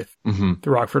conversation with the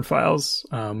Rockford Files.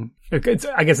 I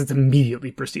guess it's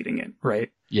immediately preceding it,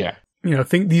 right? Yeah.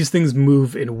 These things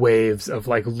move in waves of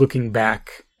like looking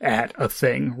back at a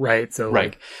thing, right? So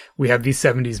like we have these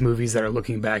 70s movies that are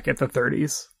looking back at the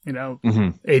 30s,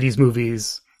 80s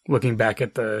movies looking back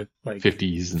at the like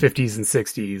 50s and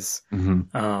 60s,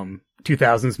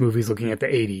 2000s movies looking at the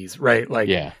 80s, right? Like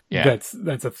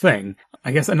that's a thing.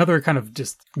 I guess another kind of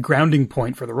just grounding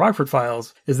point for the Rockford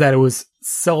Files is that it was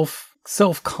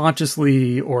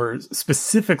self-consciously or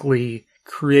specifically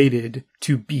created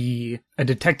to be a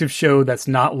detective show that's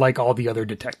not like all the other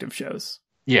detective shows.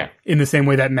 Yeah. In the same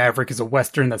way that Maverick is a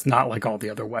Western that's not like all the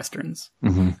other Westerns.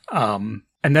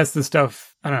 And that's the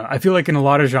stuff, I don't know, I feel like in a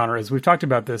lot of genres, we've talked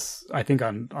about this, I think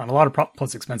on a lot of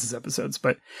Plus Expenses episodes,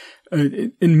 but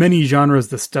in many genres,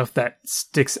 the stuff that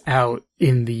sticks out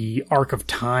in the arc of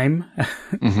time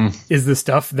is the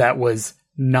stuff that was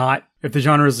not, if the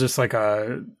genre is just like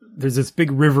there's this big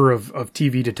river of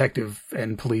TV detective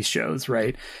and police shows,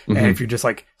 right? And if you're just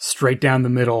like straight down the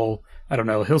middle, I don't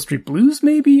know, Hill Street Blues,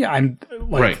 maybe? I'm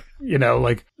like,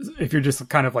 like if you're just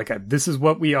kind of like this is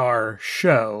what we are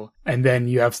show, and then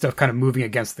you have stuff kind of moving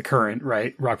against the current,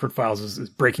 right? Rockford Files is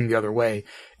breaking the other way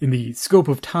in the scope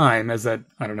of time as that,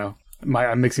 I don't know,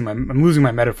 I'm losing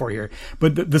my metaphor here,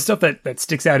 but the stuff that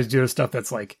sticks out is the stuff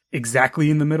that's like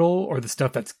exactly in the middle or the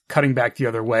stuff that's cutting back the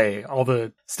other way. All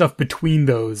the stuff between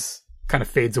those kind of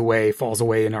fades away, falls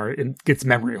away and gets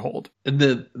memory hold. And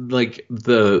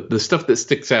the stuff that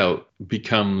sticks out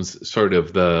becomes sort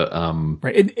of the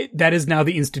right. That is now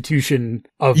the institution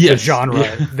of the genre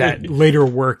that later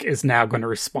work is now going to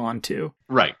respond to.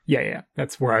 Right. Yeah.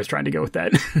 That's where I was trying to go with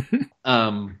that.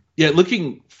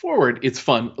 Looking forward, it's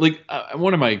fun. Like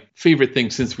one of my favorite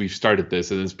things since we've started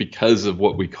this, and it's because of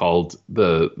what we called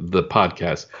the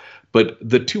podcast, but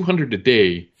the 200 a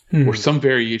day or some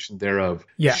variation thereof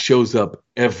shows up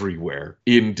everywhere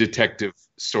in detective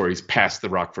stories past the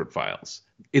Rockford Files.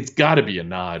 It's got to be a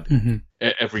nod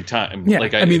every time. Yeah,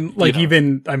 like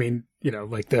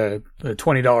the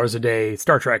 $20 a day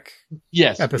Star Trek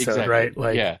episode, right?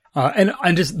 Like,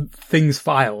 and just things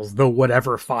files, the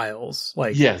whatever files.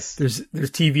 Like, there's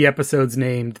TV episodes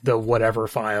named the whatever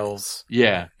files.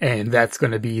 Yeah, and that's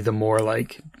going to be the more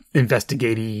like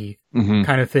investigative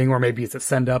kind of thing, or maybe it's a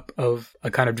send up of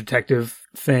a kind of detective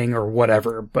thing or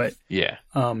whatever. But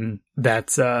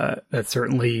that's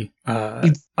certainly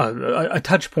a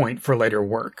touch point for later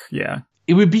work. Yeah.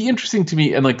 It would be interesting to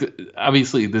me, and like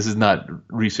obviously this is not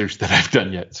research that I've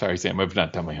done yet. Sorry, Sam, I've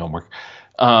not done my homework.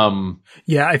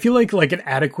 I feel like an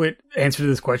adequate answer to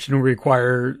this question will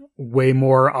require way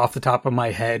more off the top of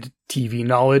my head TV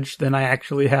knowledge than I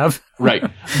actually have. Right.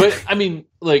 But I mean,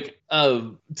 like,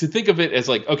 to think of it as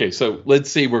like, okay, so let's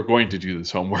say we're going to do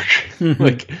this homework.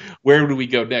 Like, where do we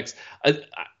go next?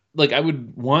 I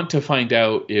would want to find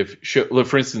out if,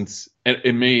 for instance, and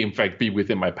it may in fact be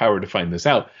within my power to find this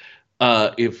out,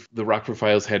 if the Rockford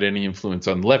Files had any influence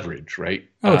on Leverage, right?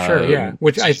 Oh, sure, yeah.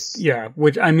 Which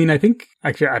I mean, I think,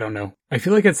 actually, I don't know. I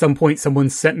feel like at some point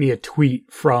someone sent me a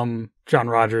tweet from John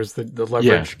Rogers, the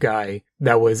Leverage guy,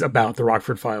 that was about the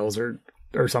Rockford Files or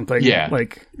something. Yeah.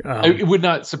 Like, it would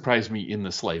not surprise me in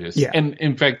the slightest. Yeah. And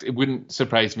in fact, it wouldn't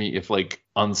surprise me if like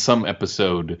on some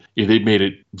episode, if they made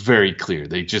it very clear.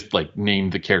 They just like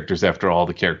named the characters after all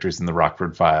the characters in the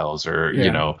Rockford Files or,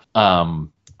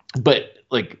 but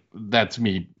like that's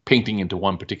me painting into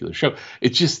one particular show. It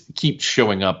just keeps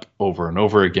showing up over and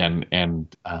over again.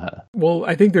 And well,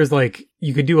 I think there's like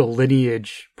you could do a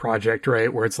lineage project,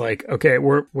 right? Where it's like, okay,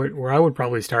 where I would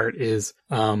probably start is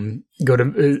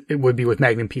it would be with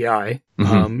Magnum PI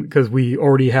because we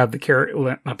already have we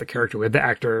have the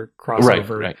actor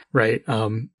crossover, right?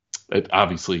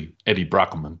 obviously Eddie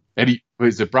Brockelman.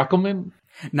 Is it Brockelman?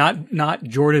 Not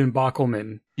Jordan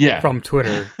Bockelman from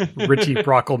Twitter, Richie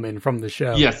Brockelman from the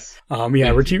show. Yes.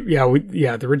 The Richie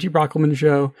Brockelman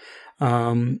show.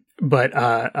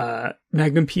 But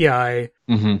Magnum PI,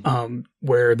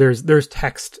 where there's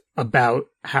text about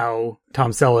how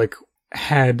Tom Selleck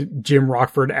had Jim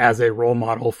Rockford as a role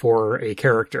model for a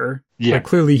character. Yeah. Like,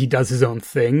 clearly he does his own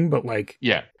thing, but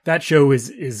that show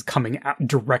is coming out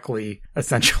directly,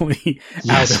 essentially,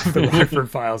 out of the Rockford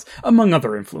Files, among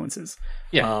other influences.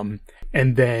 Yeah.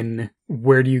 And then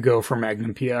where do you go for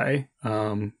Magnum PI?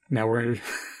 Now we're in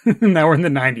the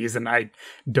 90s, and I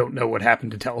don't know what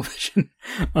happened to television.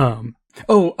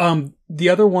 The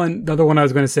other one I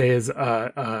was going to say is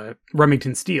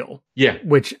Remington Steele. Yeah.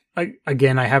 Which I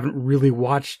haven't really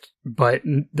watched, but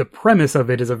the premise of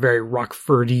it is a very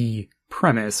Rockford-y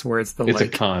premise, where it's a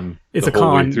con. It's a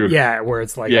con, where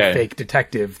it's like a fake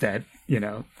detective that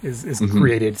is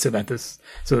created so that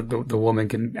the woman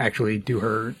can actually do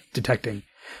her detecting.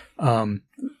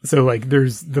 So like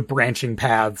there's the branching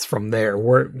paths from there.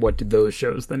 What did those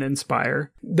shows then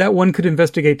inspire? That one could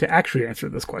investigate to actually answer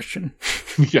this question.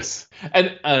 Yes.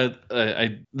 And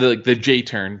the J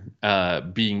turn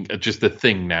being just a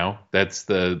thing now. That's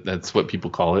what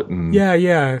people call it. And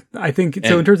I think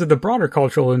so. In terms of the broader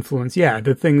cultural influence,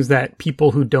 the things that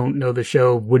people who don't know the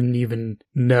show wouldn't even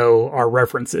know are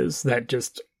references that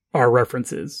just are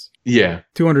references. Yeah.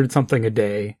 200 something a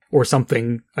day, or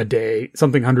something a day,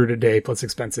 something 100 a day plus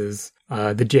expenses.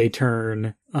 The J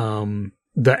turn,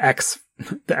 the X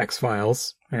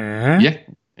Files. Yeah.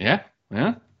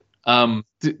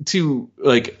 To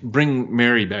like bring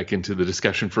Mary back into the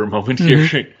discussion for a moment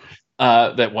here.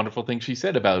 That wonderful thing she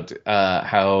said about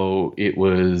how it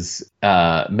was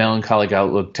melancholic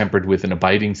outlook tempered with an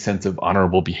abiding sense of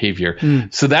honorable behavior.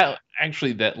 So that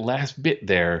last bit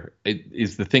there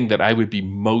is the thing that I would be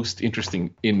most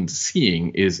interested in seeing,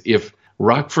 is if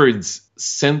Rockford's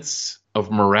sense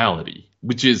of morality,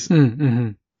 which is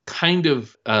kind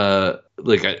of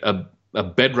like a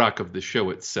bedrock of the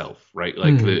show itself, right?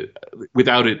 Like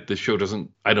without it, the show doesn't,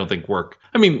 I don't think, work.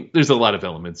 I mean, there's a lot of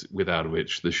elements without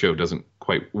which the show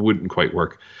wouldn't quite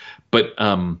work. But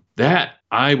that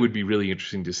I would be really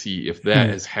interesting to see if that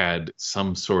has had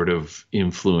some sort of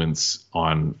influence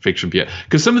on fiction.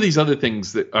 Because some of these other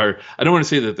things that are, I don't want to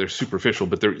say that they're superficial,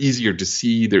 but they're easier to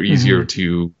see. They're easier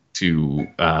to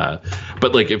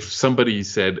but like if somebody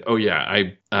said, oh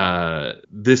yeah,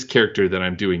 this character that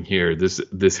I'm doing here,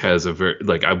 this has a very,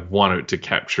 like, I want it to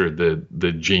capture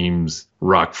the Jim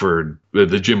Rockford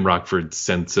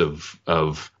sense of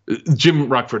Jim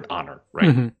Rockford honor,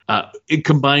 right? It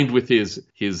combined with his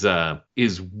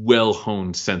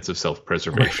well-honed sense of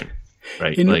self-preservation,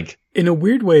 right? In a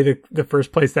weird way, the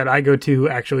first place that I go to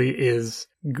actually is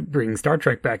bringing Star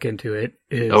Trek back into it.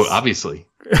 Obviously.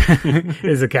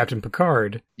 Is a Captain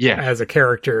Picard. Yeah. As a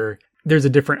character. There's a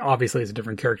different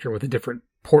character with a different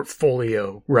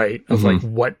portfolio, right? Of like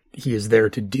what he is there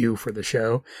to do for the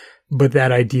show. But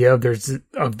that idea of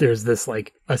there's this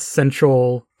like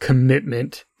essential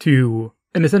commitment to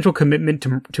a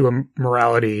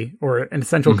morality, or an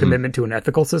essential commitment to an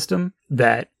ethical system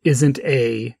that isn't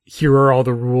a here are all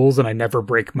the rules and I never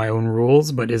break my own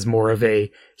rules, but is more of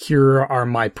a here are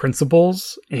my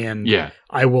principles, and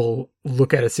I will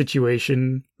look at a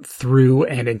situation through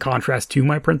and in contrast to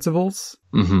my principles.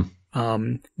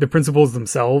 The principles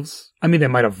themselves, I mean, they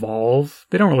might evolve.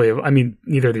 They don't really, I mean,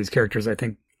 neither of these characters, I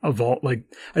think, evolve. Like,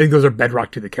 I think those are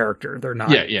bedrock to the character. They're not,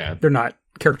 they're not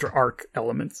character arc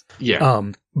elements.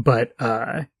 And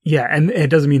it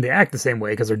doesn't mean they act the same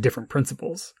way because they're different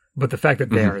principles. But the fact that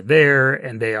they are there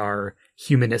and they are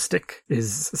humanistic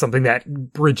is something that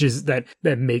bridges, that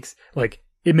makes, like,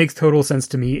 it makes total sense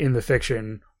to me in the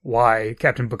fiction why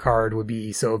Captain Picard would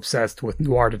be so obsessed with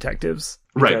noir detectives.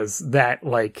 Because that,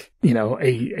 like, you know,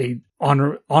 a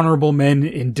honorable men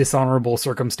in dishonorable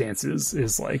circumstances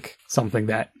is like something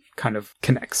that kind of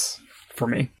connects for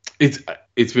me.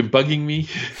 It's been bugging me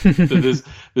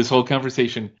this whole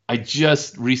conversation. I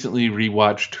just recently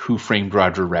rewatched Who Framed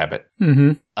Roger Rabbit,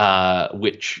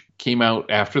 which came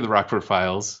out after the Rockford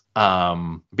Files,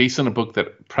 based on a book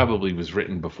that probably was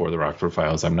written before the Rockford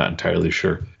Files. I'm not entirely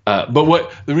sure.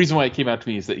 But the reason why it came out to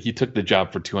me is that he took the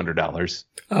job for $200.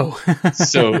 Oh,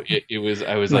 so it was,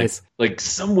 I was nice. like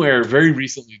somewhere very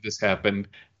recently this happened.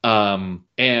 I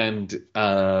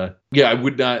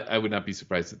would not be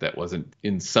surprised if that wasn't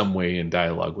in some way in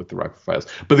dialogue with the Rockford Files.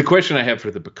 But the question I have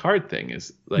for the Picard thing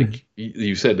is, like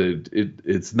you said,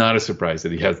 it's not a surprise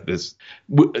that he has this.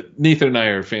 Nathan and I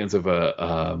are fans of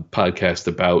a podcast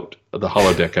about the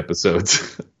holodeck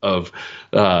episodes of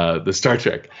the Star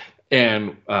Trek.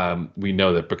 And we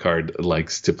know that Picard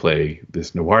likes to play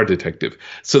this noir detective.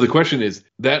 So the question is,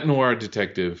 that noir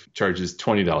detective charges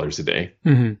 $20 a day,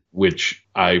 which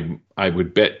I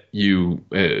would bet you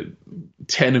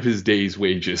 10 of his day's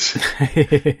wages.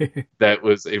 That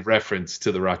was a reference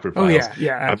to the Rockford Files. Oh,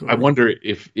 yeah, absolutely. I wonder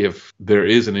if there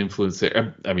is an influence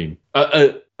there. I mean,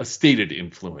 a stated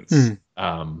influence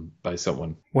by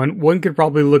someone. One could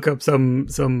probably look up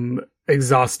some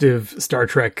exhaustive Star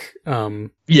Trek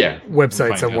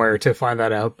website somewhere to find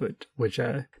that out, but which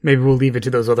maybe we'll leave it to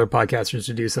those other podcasters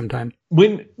to do sometime.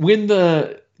 When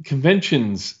the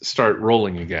conventions start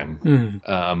rolling again,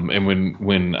 and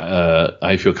when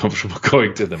I feel comfortable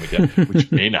going to them again,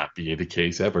 which may not be the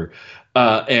case ever,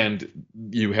 and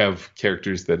you have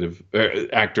characters that have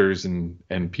actors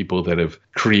and people that have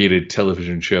created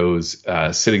television shows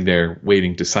sitting there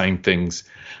waiting to sign things,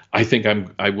 I think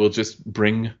I will just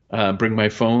bring my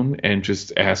phone and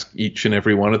just ask each and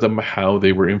every one of them how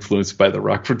they were influenced by the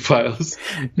Rockford Files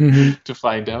to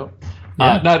find out.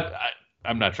 Yeah.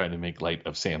 I'm not trying to make light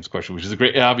of Sam's question, which is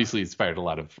obviously inspired a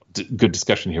lot of good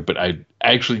discussion here, but I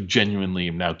actually genuinely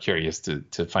am now curious to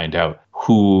find out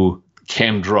who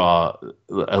can draw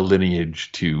a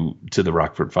lineage to the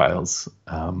Rockford Files,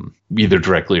 either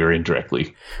directly or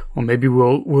indirectly. Well, maybe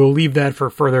we'll leave that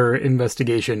for further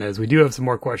investigation, as we do have some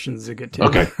more questions to get to.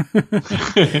 Okay.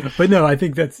 But no, I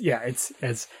think that's,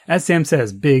 it's as Sam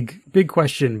says, big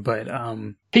question, but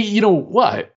hey, you know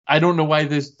what? I don't know why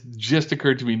this just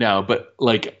occurred to me now, but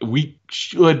like we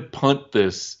should punt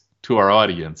this to our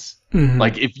audience.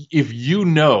 Like if you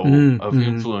know of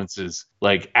influences,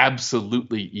 like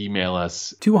absolutely email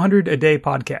us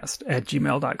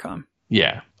 200adaypodcast@gmail.com.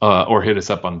 Yeah. Or hit us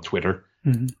up on Twitter.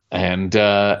 And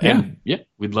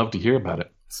we'd love to hear about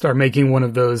it. Start making one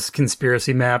of those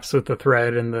conspiracy maps with the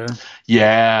thread and the...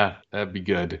 Yeah, that'd be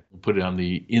good. We'll put it on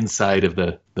the inside of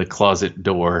the closet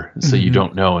door so you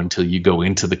don't know until you go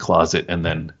into the closet and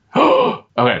then...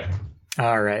 Okay.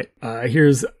 All right.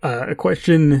 Here's a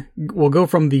question. We'll go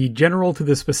from the general to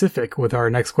the specific with our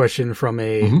next question from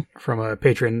a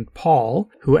patron, Paul,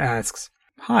 who asks,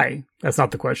 "Hi." That's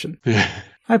not the question.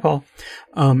 Hi, Paul.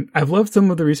 I've loved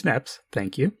some of the recent eps.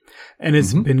 Thank you. And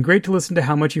it's been great to listen to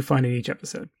how much you find in each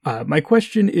episode. My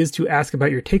question is to ask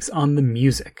about your takes on the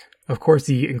music. Of course,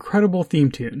 the incredible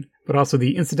theme tune, but also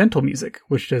the incidental music,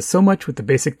 which does so much with the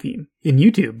basic theme. In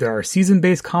YouTube, there are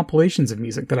season-based compilations of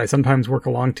music that I sometimes work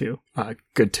along to.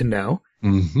 Good to know.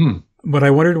 But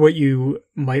I wondered what you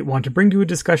might want to bring to a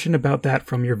discussion about that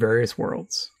from your various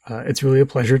worlds. It's really a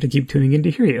pleasure to keep tuning in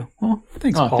to hear you. Well,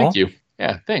 thanks, Paul. Thank you.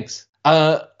 Yeah, thanks.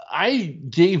 I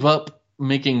gave up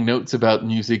making notes about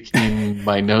music in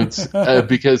my notes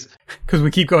because we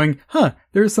keep going,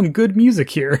 there's some good music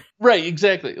here. Right,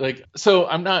 exactly. Like, so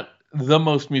I'm not the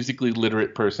most musically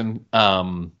literate person.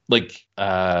 I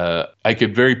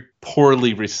could very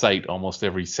poorly recite almost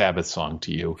every Sabbath song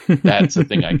to you. That's a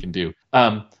thing I can do.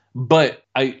 But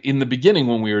in the beginning,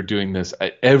 when we were doing this,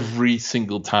 every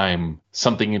single time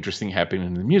something interesting happened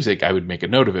in the music, I would make a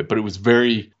note of it. But it was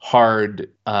very hard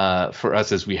for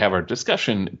us as we have our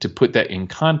discussion to put that in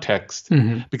context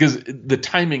because the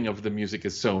timing of the music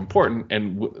is so important.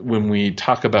 And when we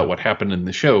talk about what happened in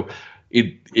the show,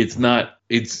 it's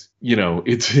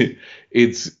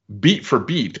beat for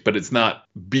beat, but it's not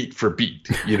beat for beat.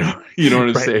 You know what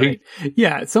I'm saying? Right.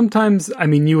 Yeah. Sometimes, I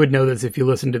mean, you would know this if you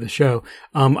listen to the show.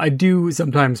 I do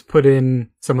sometimes put in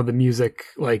some of the music,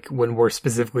 like when we're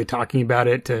specifically talking about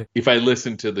it. If I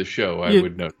listen to the show, I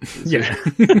would know. Yeah.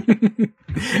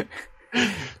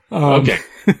 Okay.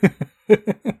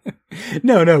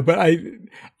 No, but I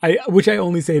which I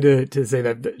only say to say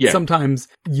that sometimes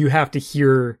you have to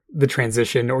hear the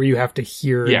transition, or you have to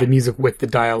hear the music with the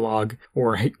dialogue,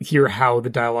 or hear how the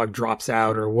dialogue drops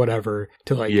out, or whatever,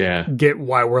 to get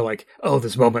why we're like, oh,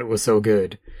 this moment was so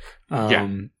good.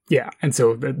 And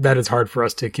so that is hard for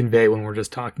us to convey when we're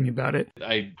just talking about it.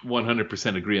 I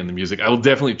 100% agree on the music. I will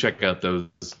definitely check out those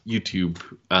YouTube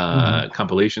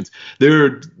compilations.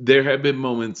 There have been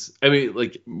moments. I mean,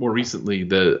 like more recently,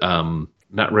 the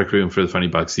not Requiem for the Funny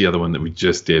Box, the other one that we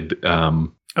just did. Our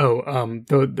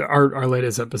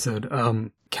latest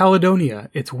episode, Caledonia,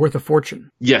 It's Worth a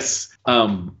Fortune. Yes.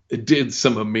 It did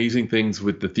some amazing things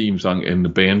with the theme song and the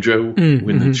banjo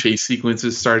when the chase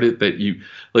sequences started that you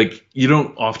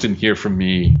don't often hear from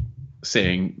me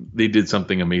saying they did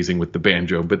something amazing with the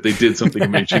banjo, but they did something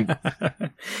amazing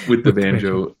with the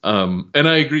banjo. And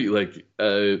I agree,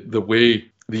 the way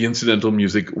the incidental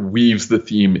music weaves the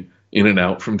theme in and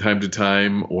out from time to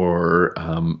time, or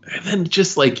and then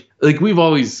just like we've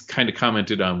always kind of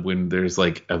commented on when there's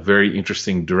like a very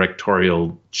interesting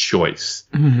directorial choice,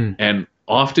 and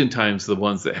oftentimes the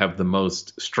ones that have the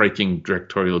most striking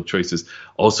directorial choices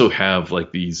also have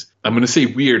like these, I'm going to say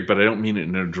weird, but I don't mean it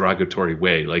in a derogatory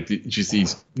way. Like just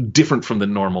these different from the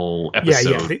normal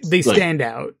episode. Yeah. They stand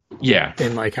out. Yeah.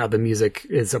 And like how the music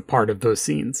is a part of those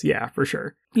scenes. Yeah, for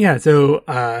sure. Yeah. So,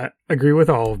 agree with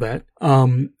all of that.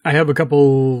 I have a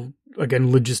couple,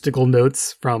 again, logistical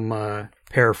notes from,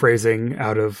 paraphrasing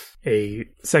out of a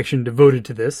section devoted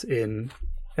to this in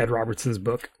Ed Robertson's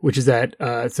book, which is that,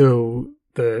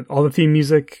 all the theme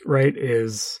music, right,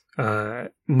 is,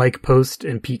 Mike Post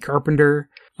and Pete Carpenter.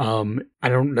 I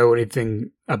don't know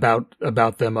anything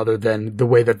about them other than the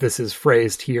way that this is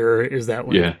phrased here is that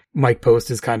Mike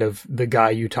Post is kind of the guy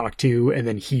you talk to, and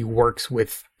then he works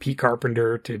with Pete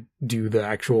Carpenter to do the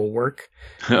actual work.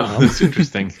 Oh, that's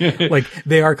interesting. Like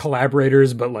they are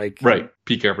collaborators, but like right,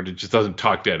 Pete Carpenter just doesn't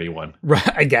talk to anyone.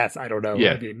 Right, I guess I don't know.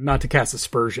 Yeah. I mean, not to cast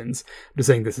aspersions. I'm just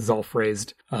saying this is all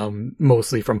phrased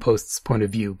mostly from Post's point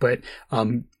of view, but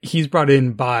he's brought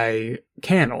in by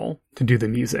Cannell to do the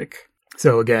music.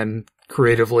 So again,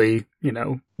 creatively,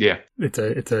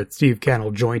 it's a Steve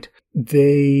Cannell joint.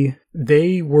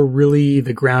 They were really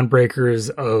the groundbreakers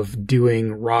of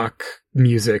doing rock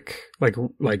music,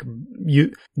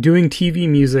 doing TV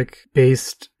music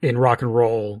based in rock and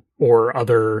roll or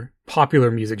other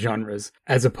popular music genres,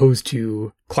 as opposed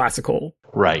to classical.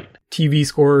 Right. TV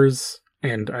scores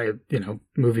and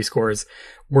movie scores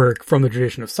were from the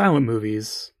tradition of silent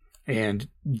movies, and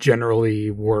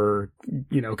generally were,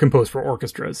 composed for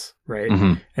orchestras, right?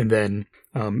 Mm-hmm. And then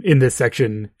in this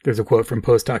section, there's a quote from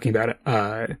Post talking about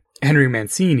Henry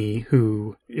Mancini,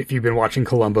 who, if you've been watching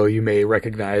Columbo, you may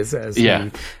recognize as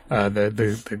the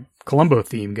Columbo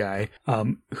theme guy,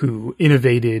 who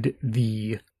innovated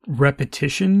the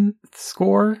repetition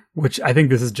score, which I think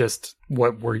this is just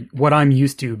what I'm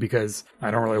used to because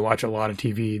I don't really watch a lot of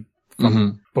TV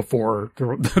before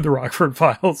the Rockford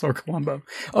Files or Columbo,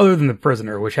 other than The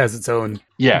Prisoner, which has its own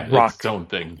its own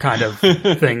thing kind of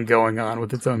thing going on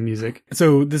with its own music.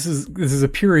 So this is a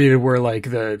period where like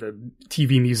the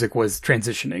TV music was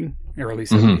transitioning, early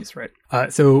 70s, right?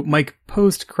 So Mike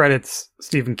Post credits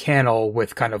Stephen Cannell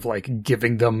with kind of like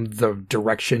giving them the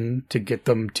direction to get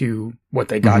them to what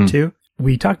they got to.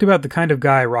 We talked about the kind of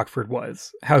guy Rockford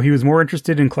was, how he was more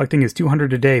interested in collecting his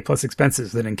 $200 a day plus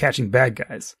expenses than in catching bad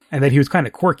guys, and that he was kind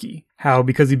of quirky, how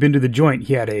because he'd been to the joint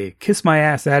he had a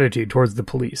kiss-my-ass attitude towards the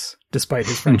police, despite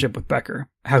his friendship with Becker,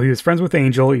 how he was friends with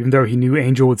Angel even though he knew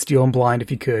Angel would steal him blind if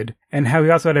he could, and how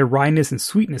he also had a wryness and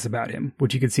sweetness about him,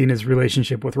 which you could see in his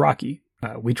relationship with Rocky.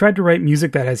 We tried to write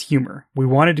music that has humor. We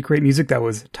wanted to create music that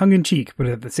was tongue-in-cheek, but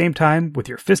at the same time with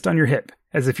your fist on your hip,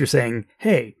 as if you're saying,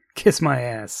 hey, kiss my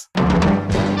ass.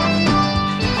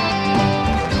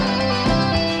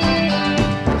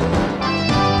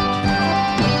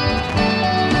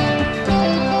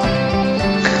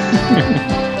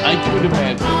 I could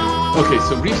imagine. Okay,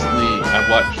 so recently I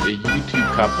watched a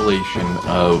YouTube compilation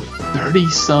of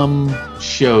 30-some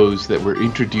shows that were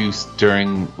introduced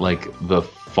during like the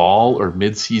fall or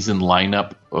mid-season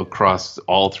lineup across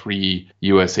all three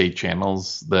USA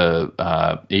channels, the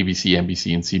ABC,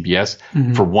 NBC, and CBS,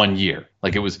 for 1 year.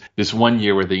 Like it was this 1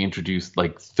 year where they introduced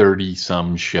like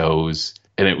 30-some shows,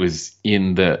 and it was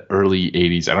in the early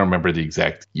 80s. I don't remember the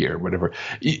exact year, whatever.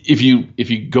 If you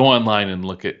go online and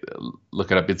look it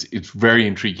up, it's very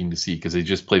intriguing to see because they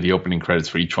just play the opening credits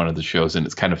for each one of the shows, and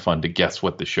it's kind of fun to guess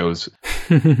what the show's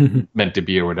meant to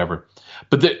be or whatever.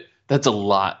 But that's a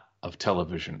lot of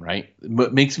television, right?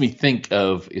 What makes me think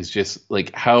of is just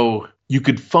like how you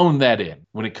could phone that in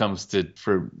when it comes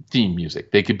for theme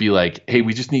music. They could be like, hey,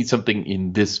 we just need something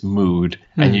in this mood,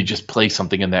 and you just play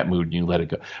something in that mood and you let it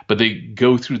go. But they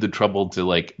go through the trouble to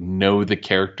like know the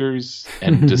characters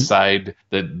and decide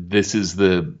that this is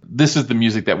the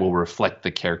music that will reflect the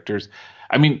characters.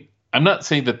 I mean, I'm not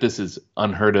saying that this is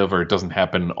unheard of or it doesn't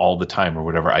happen all the time or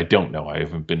whatever. I don't know. I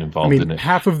haven't been involved in it.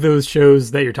 Half of those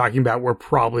shows that you're talking about were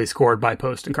probably scored by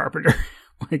Post and Carpenter.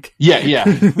 Yeah.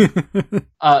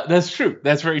 That's true.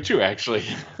 That's very true, actually.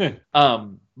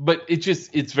 But that's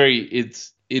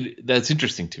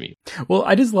interesting to me. Well,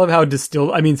 I just love how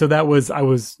distilled. I mean, so I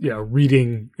was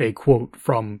reading a quote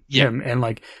from him, and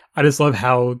like I just love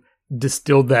how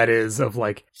distilled that is of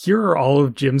like, here are all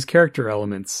of Jim's character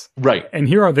elements, right, and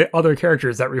here are the other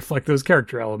characters that reflect those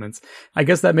character elements. I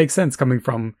guess that makes sense coming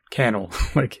from Cannell.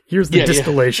 Like, here's the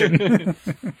distillation.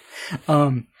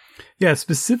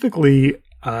 Specifically,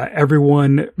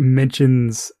 everyone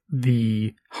mentions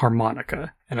the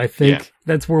harmonica, and I think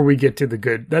that's where we get to the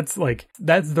good. That's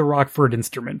the Rockford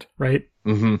instrument, right?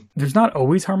 There's not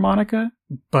always harmonica,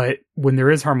 but when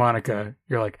there is harmonica,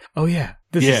 you're like, oh yeah,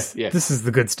 this is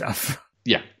the good stuff.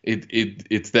 yeah,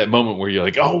 it's that moment where you're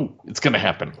like, oh, it's going to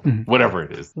happen, whatever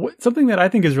it is. Something that I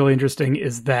think is really interesting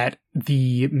is that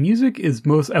the music is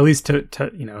at least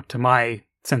to my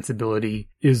sensibility,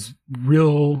 is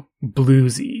real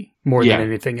bluesy more than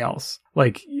anything else.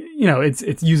 Like,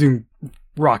 it's using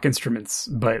rock instruments,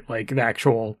 but like the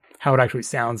actual how it actually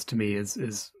sounds to me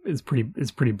is pretty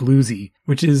bluesy,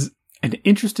 which is an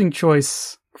interesting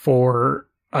choice for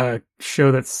a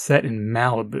show that's set in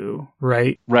Malibu,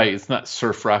 right? Right. It's not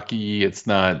surf rocky. It's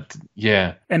not,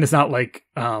 yeah. And it's not like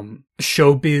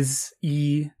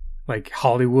showbiz-y, like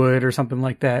Hollywood or something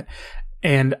like that.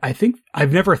 And I think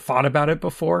I've never thought about it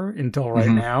before until right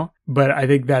now, but I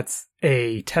think that's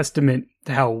a testament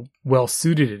to how well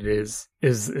suited it is.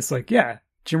 It's like, yeah,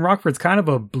 Jim Rockford's kind of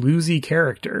a bluesy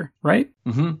character, right?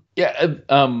 Mm-hmm. Yeah.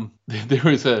 There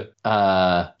was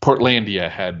Portlandia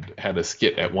had a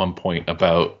skit at one point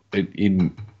about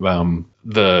the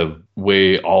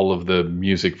way all of the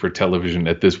music for television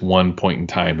at this one point in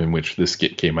time in which the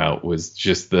skit came out was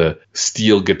just the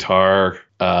steel guitar,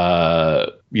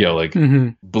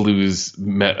 blues,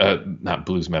 not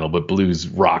blues metal, but blues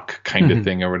rock kind of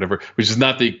thing or whatever, which is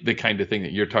not the kind of thing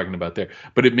that you're talking about there.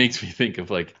 But it makes me think of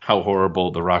like how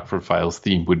horrible the Rockford Files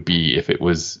theme would be if it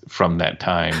was from that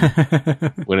time.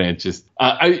 When it just,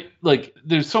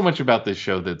 there's so much about this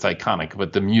show that's iconic,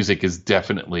 but the music is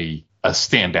definitely a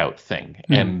standout thing.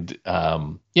 And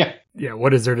yeah,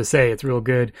 what is there to say? It's real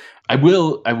good. I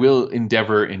will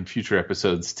endeavor in future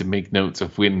episodes to make notes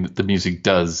of when the music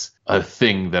does a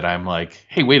thing that I'm like,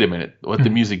 hey, wait a minute, what the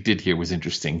music did here was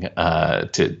interesting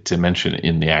to mention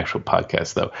in the actual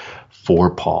podcast, though,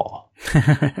 for Paul.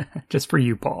 Just for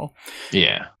you, Paul.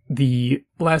 Yeah. The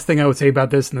last thing I would say about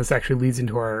this, and this actually leads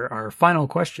into our final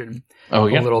question a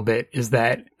little bit, is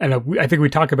that, and I think we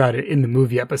talk about it in the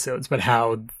movie episodes, but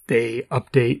how they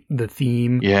update the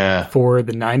theme for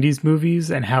the 90s movies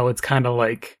and how it's kind of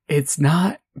like, it's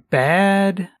not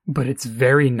bad, but it's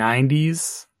very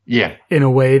 90s. Yeah. In a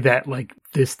way that like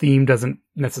this theme doesn't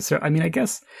necessarily, I mean, I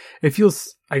guess it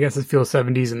feels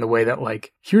 70s in the way that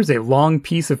like, here's a long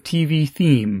piece of TV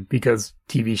theme, because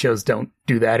TV shows don't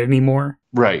do that anymore.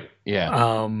 Right.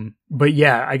 Yeah. But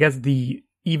yeah, I guess the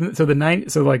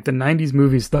 90s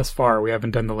movies thus far, we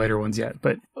haven't done the later ones yet,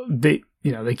 but they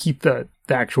keep the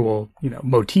actual,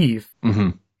 motif.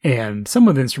 And some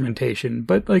of the instrumentation,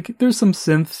 but like there's some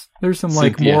synths, there's some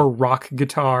like more rock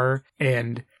guitar,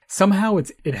 and somehow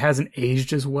it hasn't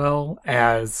aged as well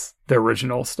as the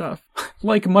original stuff,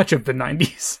 like much of the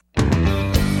 90s.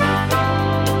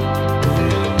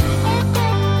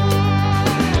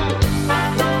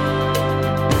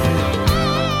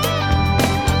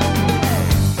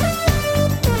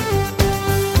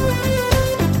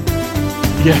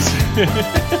 Yes.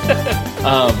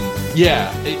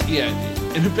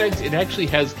 And in fact, it actually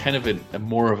has kind of a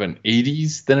more of an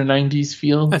 80s than a 90s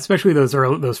feel. Especially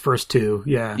those first two,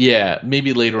 yeah. Yeah,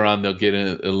 maybe later on they'll get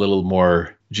a little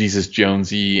more Jesus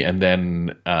Jonesy, and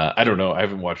then I don't know. I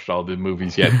haven't watched all the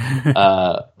movies yet.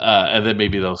 And then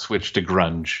maybe they'll switch to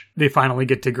grunge. They finally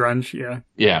get to grunge, yeah.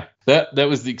 Yeah, that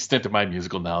was the extent of my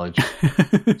musical knowledge.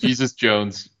 Jesus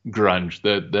Jones, grunge.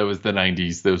 That was the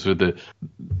 90s.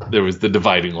 There was the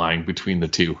dividing line between the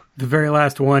two. The very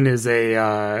last one is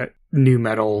a new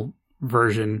metal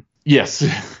version. Yes.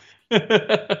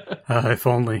 If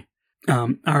only.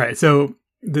 All right, so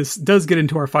this does get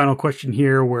into our final question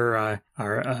here, where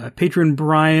our patron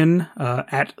Brian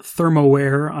at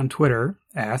Thermoware on Twitter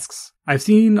asks, I've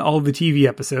seen all of the TV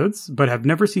episodes, but have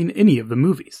never seen any of the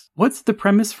movies. What's the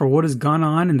premise for what has gone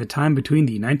on in the time between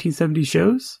the 1970s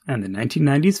shows and the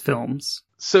 1990s films?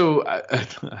 So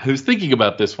I was thinking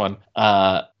about this one,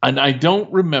 and I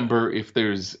don't remember if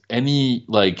there's any,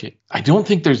 I don't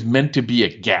think there's meant to be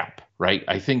a gap, right?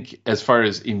 I think as far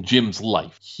as in Jim's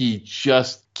life, he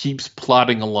just keeps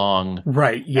plodding along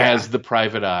right, yeah. as the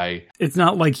private eye. It's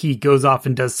not like he goes off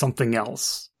and does something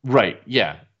else. Right,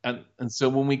 yeah. And so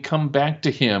when we come back to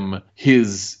him,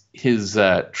 his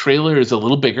trailer is a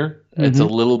little bigger. Mm-hmm. It's a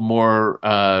little more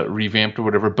revamped or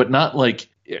whatever, but not like,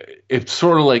 it's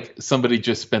sort of like somebody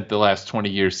just spent the last 20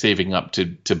 years saving up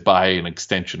to buy an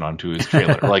extension onto his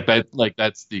trailer.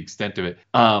 That's the extent of it.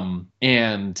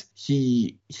 And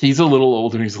he's a little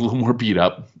older, he's a little more beat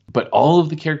up, but all of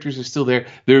the characters are still there.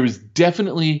 There was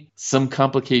definitely some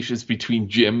complications between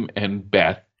Jim and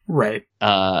Beth. Right.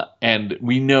 And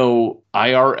we know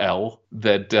IRL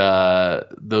that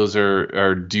those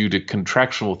are due to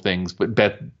contractual things, but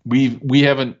Beth, we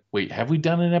haven't. Wait, have we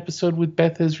done an episode with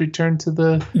Beth has returned to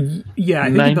the? Yeah,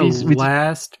 I think 90s? The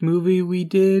last movie we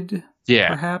did. Yeah,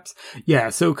 perhaps. Yeah,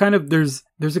 so kind of there's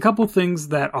a couple things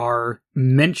that are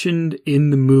mentioned in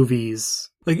the movies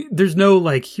Like, there's no,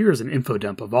 like, here's an info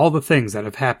dump of all the things that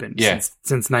have happened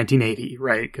since 1980,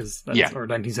 right? Because or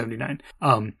 1979.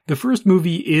 The first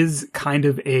movie is kind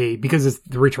of because it's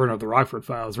the return of the Rockford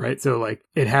Files, right? So, like,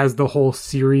 it has the whole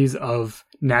series of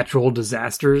natural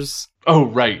disasters. Oh,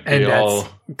 right. And that's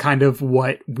kind of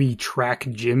what we track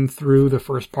Jim through the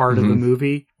first part of the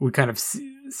movie. We kind of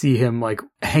see him, like,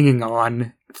 hanging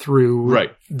on through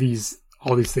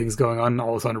all these things going on,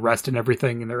 all this unrest and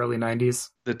everything in the early 90s.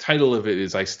 The title of it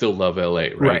is I Still Love LA,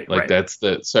 right? That's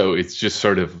so it's just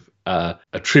sort of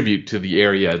a tribute to the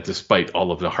area despite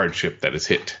all of the hardship that is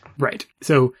hit. Right.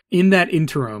 So in that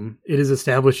interim, it is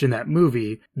established in that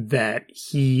movie that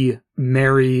he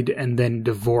married and then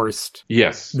divorced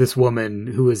this woman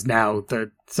who is now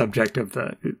the subject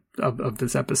of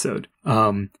this episode.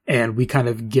 And we kind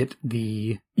of get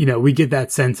we get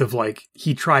that sense of, like,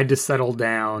 he tried to settle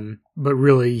down, but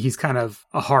really he's kind of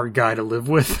a hard guy to live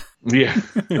with. Yeah.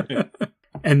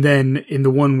 And then in the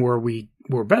one where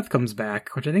Beth comes back,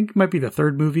 which I think might be the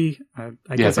third movie. I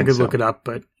guess I could look it up,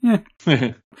 but yeah.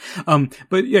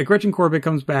 But yeah, Gretchen Corbett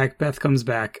comes back, Beth comes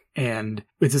back, and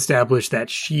it's established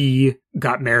that she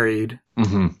got married,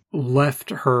 left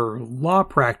her law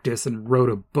practice, and wrote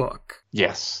a book.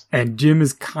 Yes. And Jim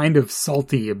is kind of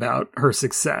salty about her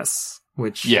success,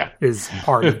 which is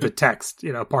part of the text,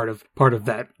 part of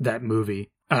that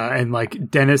movie. And, like,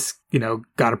 Dennis,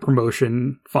 got a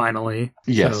promotion finally.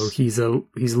 Yes. So he's a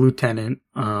lieutenant.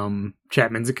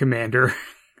 Chapman's a commander.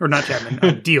 Or not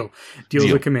Chapman, Deal.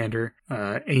 Deal's a commander.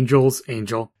 Angel's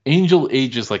Angel. Angel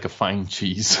ages like a fine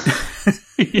cheese.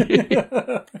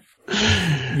 Yeah.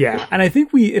 And I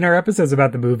think in our episodes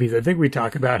about the movies, I think we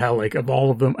talk about how, like, of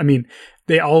all of them, I mean,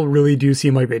 they all really do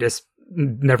seem like they just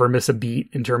never miss a beat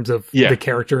in terms of the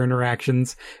character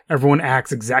interactions. Everyone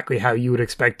acts exactly how you would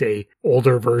expect a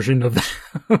older version of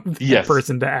that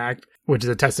person to act, which is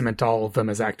a testament to all of them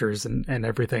as actors and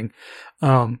everything.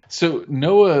 So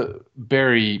Noah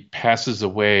Barry passes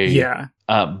away. Yeah.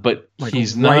 But like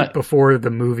he's right not before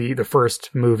the first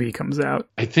movie comes out.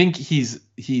 I think he's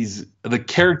the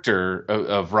character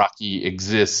of Rocky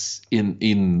exists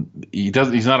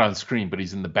he's not on screen, but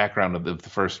he's in the background of the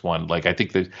first one. Like, I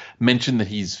think they mentioned that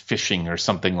he's fishing or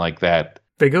something like that.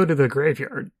 They go to the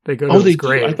graveyard. They go to his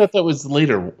grave. I thought that was a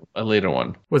later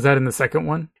one. Was that in the second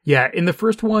one? Yeah, in the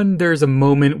first one, there's a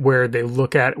moment where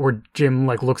where Jim,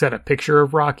 like, looks at a picture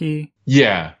of Rocky.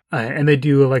 Yeah. And they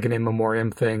do, like, an in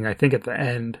memoriam thing, I think, at the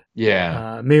end.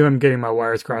 Yeah. Maybe I'm getting my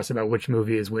wires crossed about which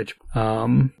movie is which.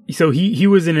 So he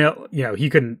was in it, he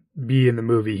couldn't be in the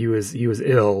movie. He was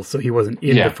ill, so he wasn't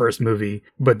in the first movie.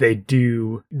 But they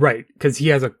do, right, because he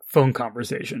has a phone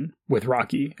conversation with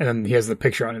Rocky, and then he has the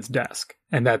picture on his desk.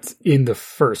 And that's in the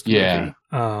first movie.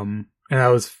 And that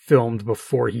was filmed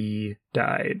before he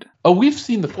died. Oh, we've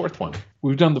seen the fourth one.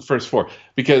 We've done the first four.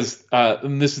 Because,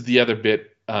 and this is the other bit,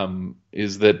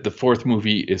 is that the fourth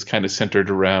movie is kind of centered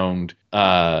around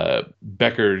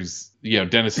Becker's,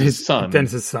 Dennis's son.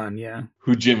 Dennis's son, yeah.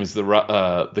 Who Jim is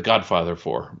the godfather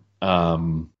for.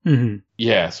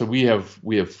 Yeah, so we have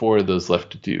four of those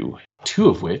left to do. Two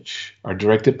of which are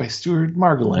directed by Stuart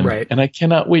Margolin. Right. And I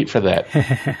cannot wait for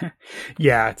that.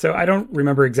 Yeah, so I don't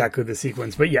remember exactly the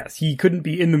sequence, but yes, he couldn't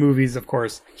be in the movies, of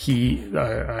course.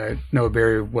 Noah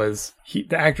Barry the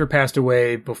actor passed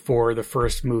away before the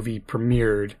first movie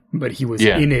premiered, but he was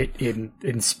in it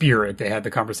in spirit. They had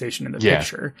the conversation in the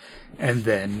picture. And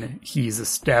then he's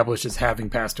established as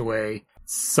having passed away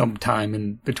sometime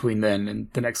in between then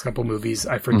and the next couple movies.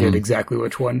 I forget exactly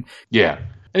which one. Yeah.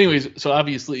 Anyways, so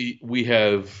obviously we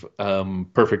have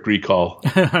perfect recall.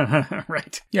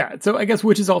 Right. Yeah. So I guess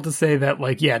which is all to say that,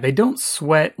 like, they don't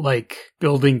sweat, like,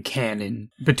 building canon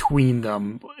between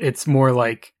them. It's more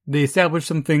like they establish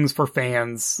some things for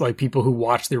fans, like people who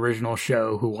watch the original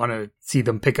show who want to see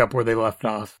them pick up where they left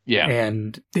off. Yeah.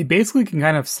 And they basically can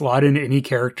kind of slot in any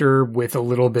character with a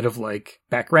little bit of, like,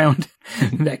 background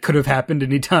that could have happened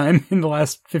any time in the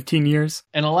last 15 years.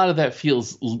 And a lot of that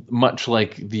feels much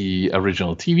like the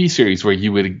original TV series, where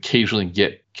you would occasionally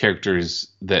get characters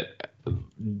that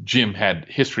Jim had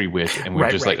history with, and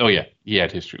we're just like, oh yeah, he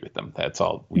had history with them. That's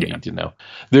all we need to know.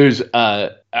 There's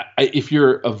if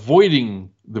you're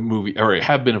avoiding the movie, or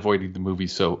have been avoiding the movie,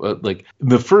 so like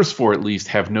the first four at least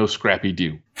have no Scrappy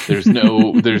Doo. There's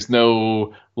no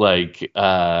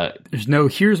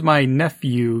here's my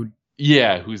nephew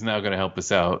who's now going to help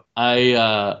us out.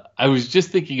 I was just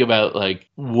thinking about like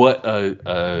what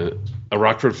a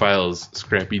Rockford Files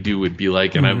Scrappy Doo would be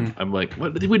like, and I'm like,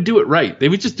 what, they would do it right. They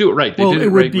would just do it right. They did it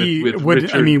right with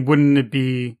Richard. I mean, wouldn't it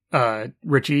be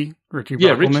Richie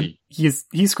Yeah, Brockelman? Richie.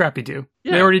 He's Scrappy Doo.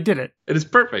 Yeah. They already did it. It is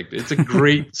perfect. It's a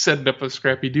great setup of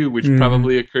Scrappy Doo, which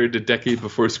probably occurred a decade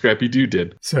before Scrappy Doo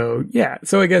did. So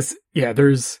I guess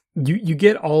there's you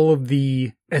get all of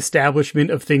the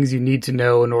establishment of things you need to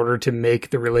know in order to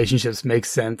make the relationships make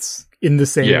sense in the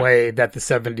same way that the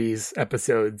 70s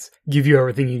episodes give you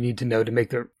everything you need to know to make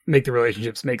the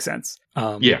relationships make sense.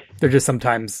 They're just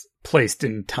sometimes placed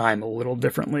in time a little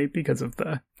differently because of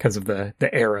the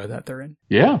era that they're in.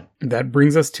 Yeah. That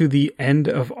brings us to the end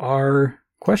of our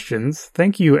questions.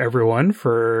 Thank you, everyone,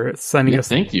 for sending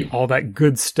us all that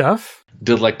good stuff.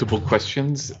 Delectable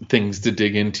questions, things to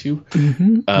dig into.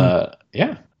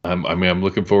 I'm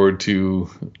looking forward to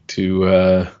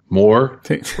more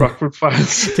Rockford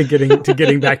Files. to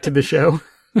getting back to the show.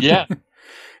 Yeah.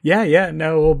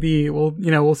 No,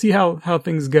 we'll see how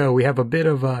things go. We have a bit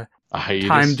of a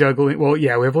time juggling. Well, we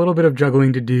have a little bit of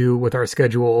juggling to do with our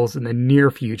schedules in the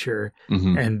near future.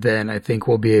 And then I think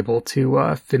we'll be able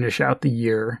to finish out the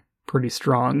year pretty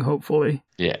strong, hopefully.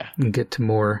 Yeah. And get to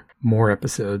more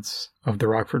episodes of the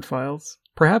Rockford Files.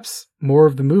 Perhaps more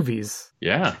of the movies.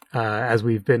 Yeah. As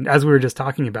we were just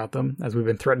talking about them, as we've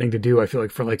been threatening to do, I feel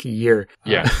like for like a year.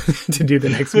 To do the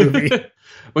next movie.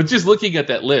 Well, just looking at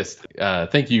that list,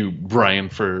 thank you, Brian,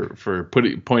 for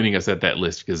pointing us at that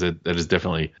list, because that is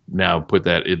definitely now put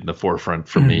that in the forefront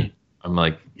for me. I'm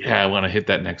like, I want to hit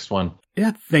that next one.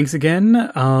 Yeah, thanks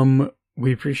again.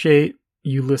 We appreciate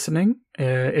you listening.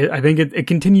 I think it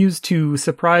continues to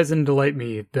surprise and delight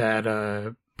me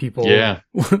that people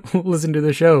listen to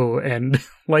the show and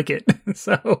like it.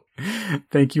 So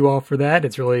thank you all for that.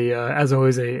 It's really, as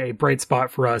always, a bright spot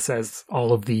for us as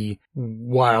all of the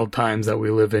wild times that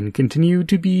we live in continue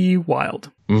to be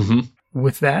wild.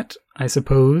 With that, I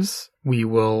suppose we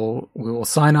will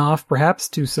sign off perhaps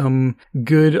to some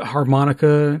good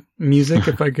harmonica music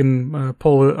if I can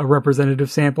pull a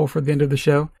representative sample for the end of the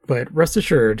show. But rest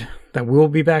assured that we'll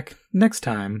be back next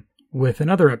time with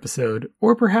another episode,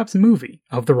 or perhaps movie,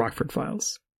 of the Rockford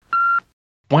Files.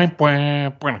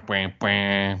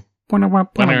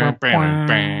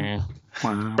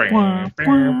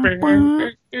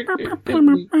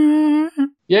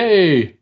 Yay!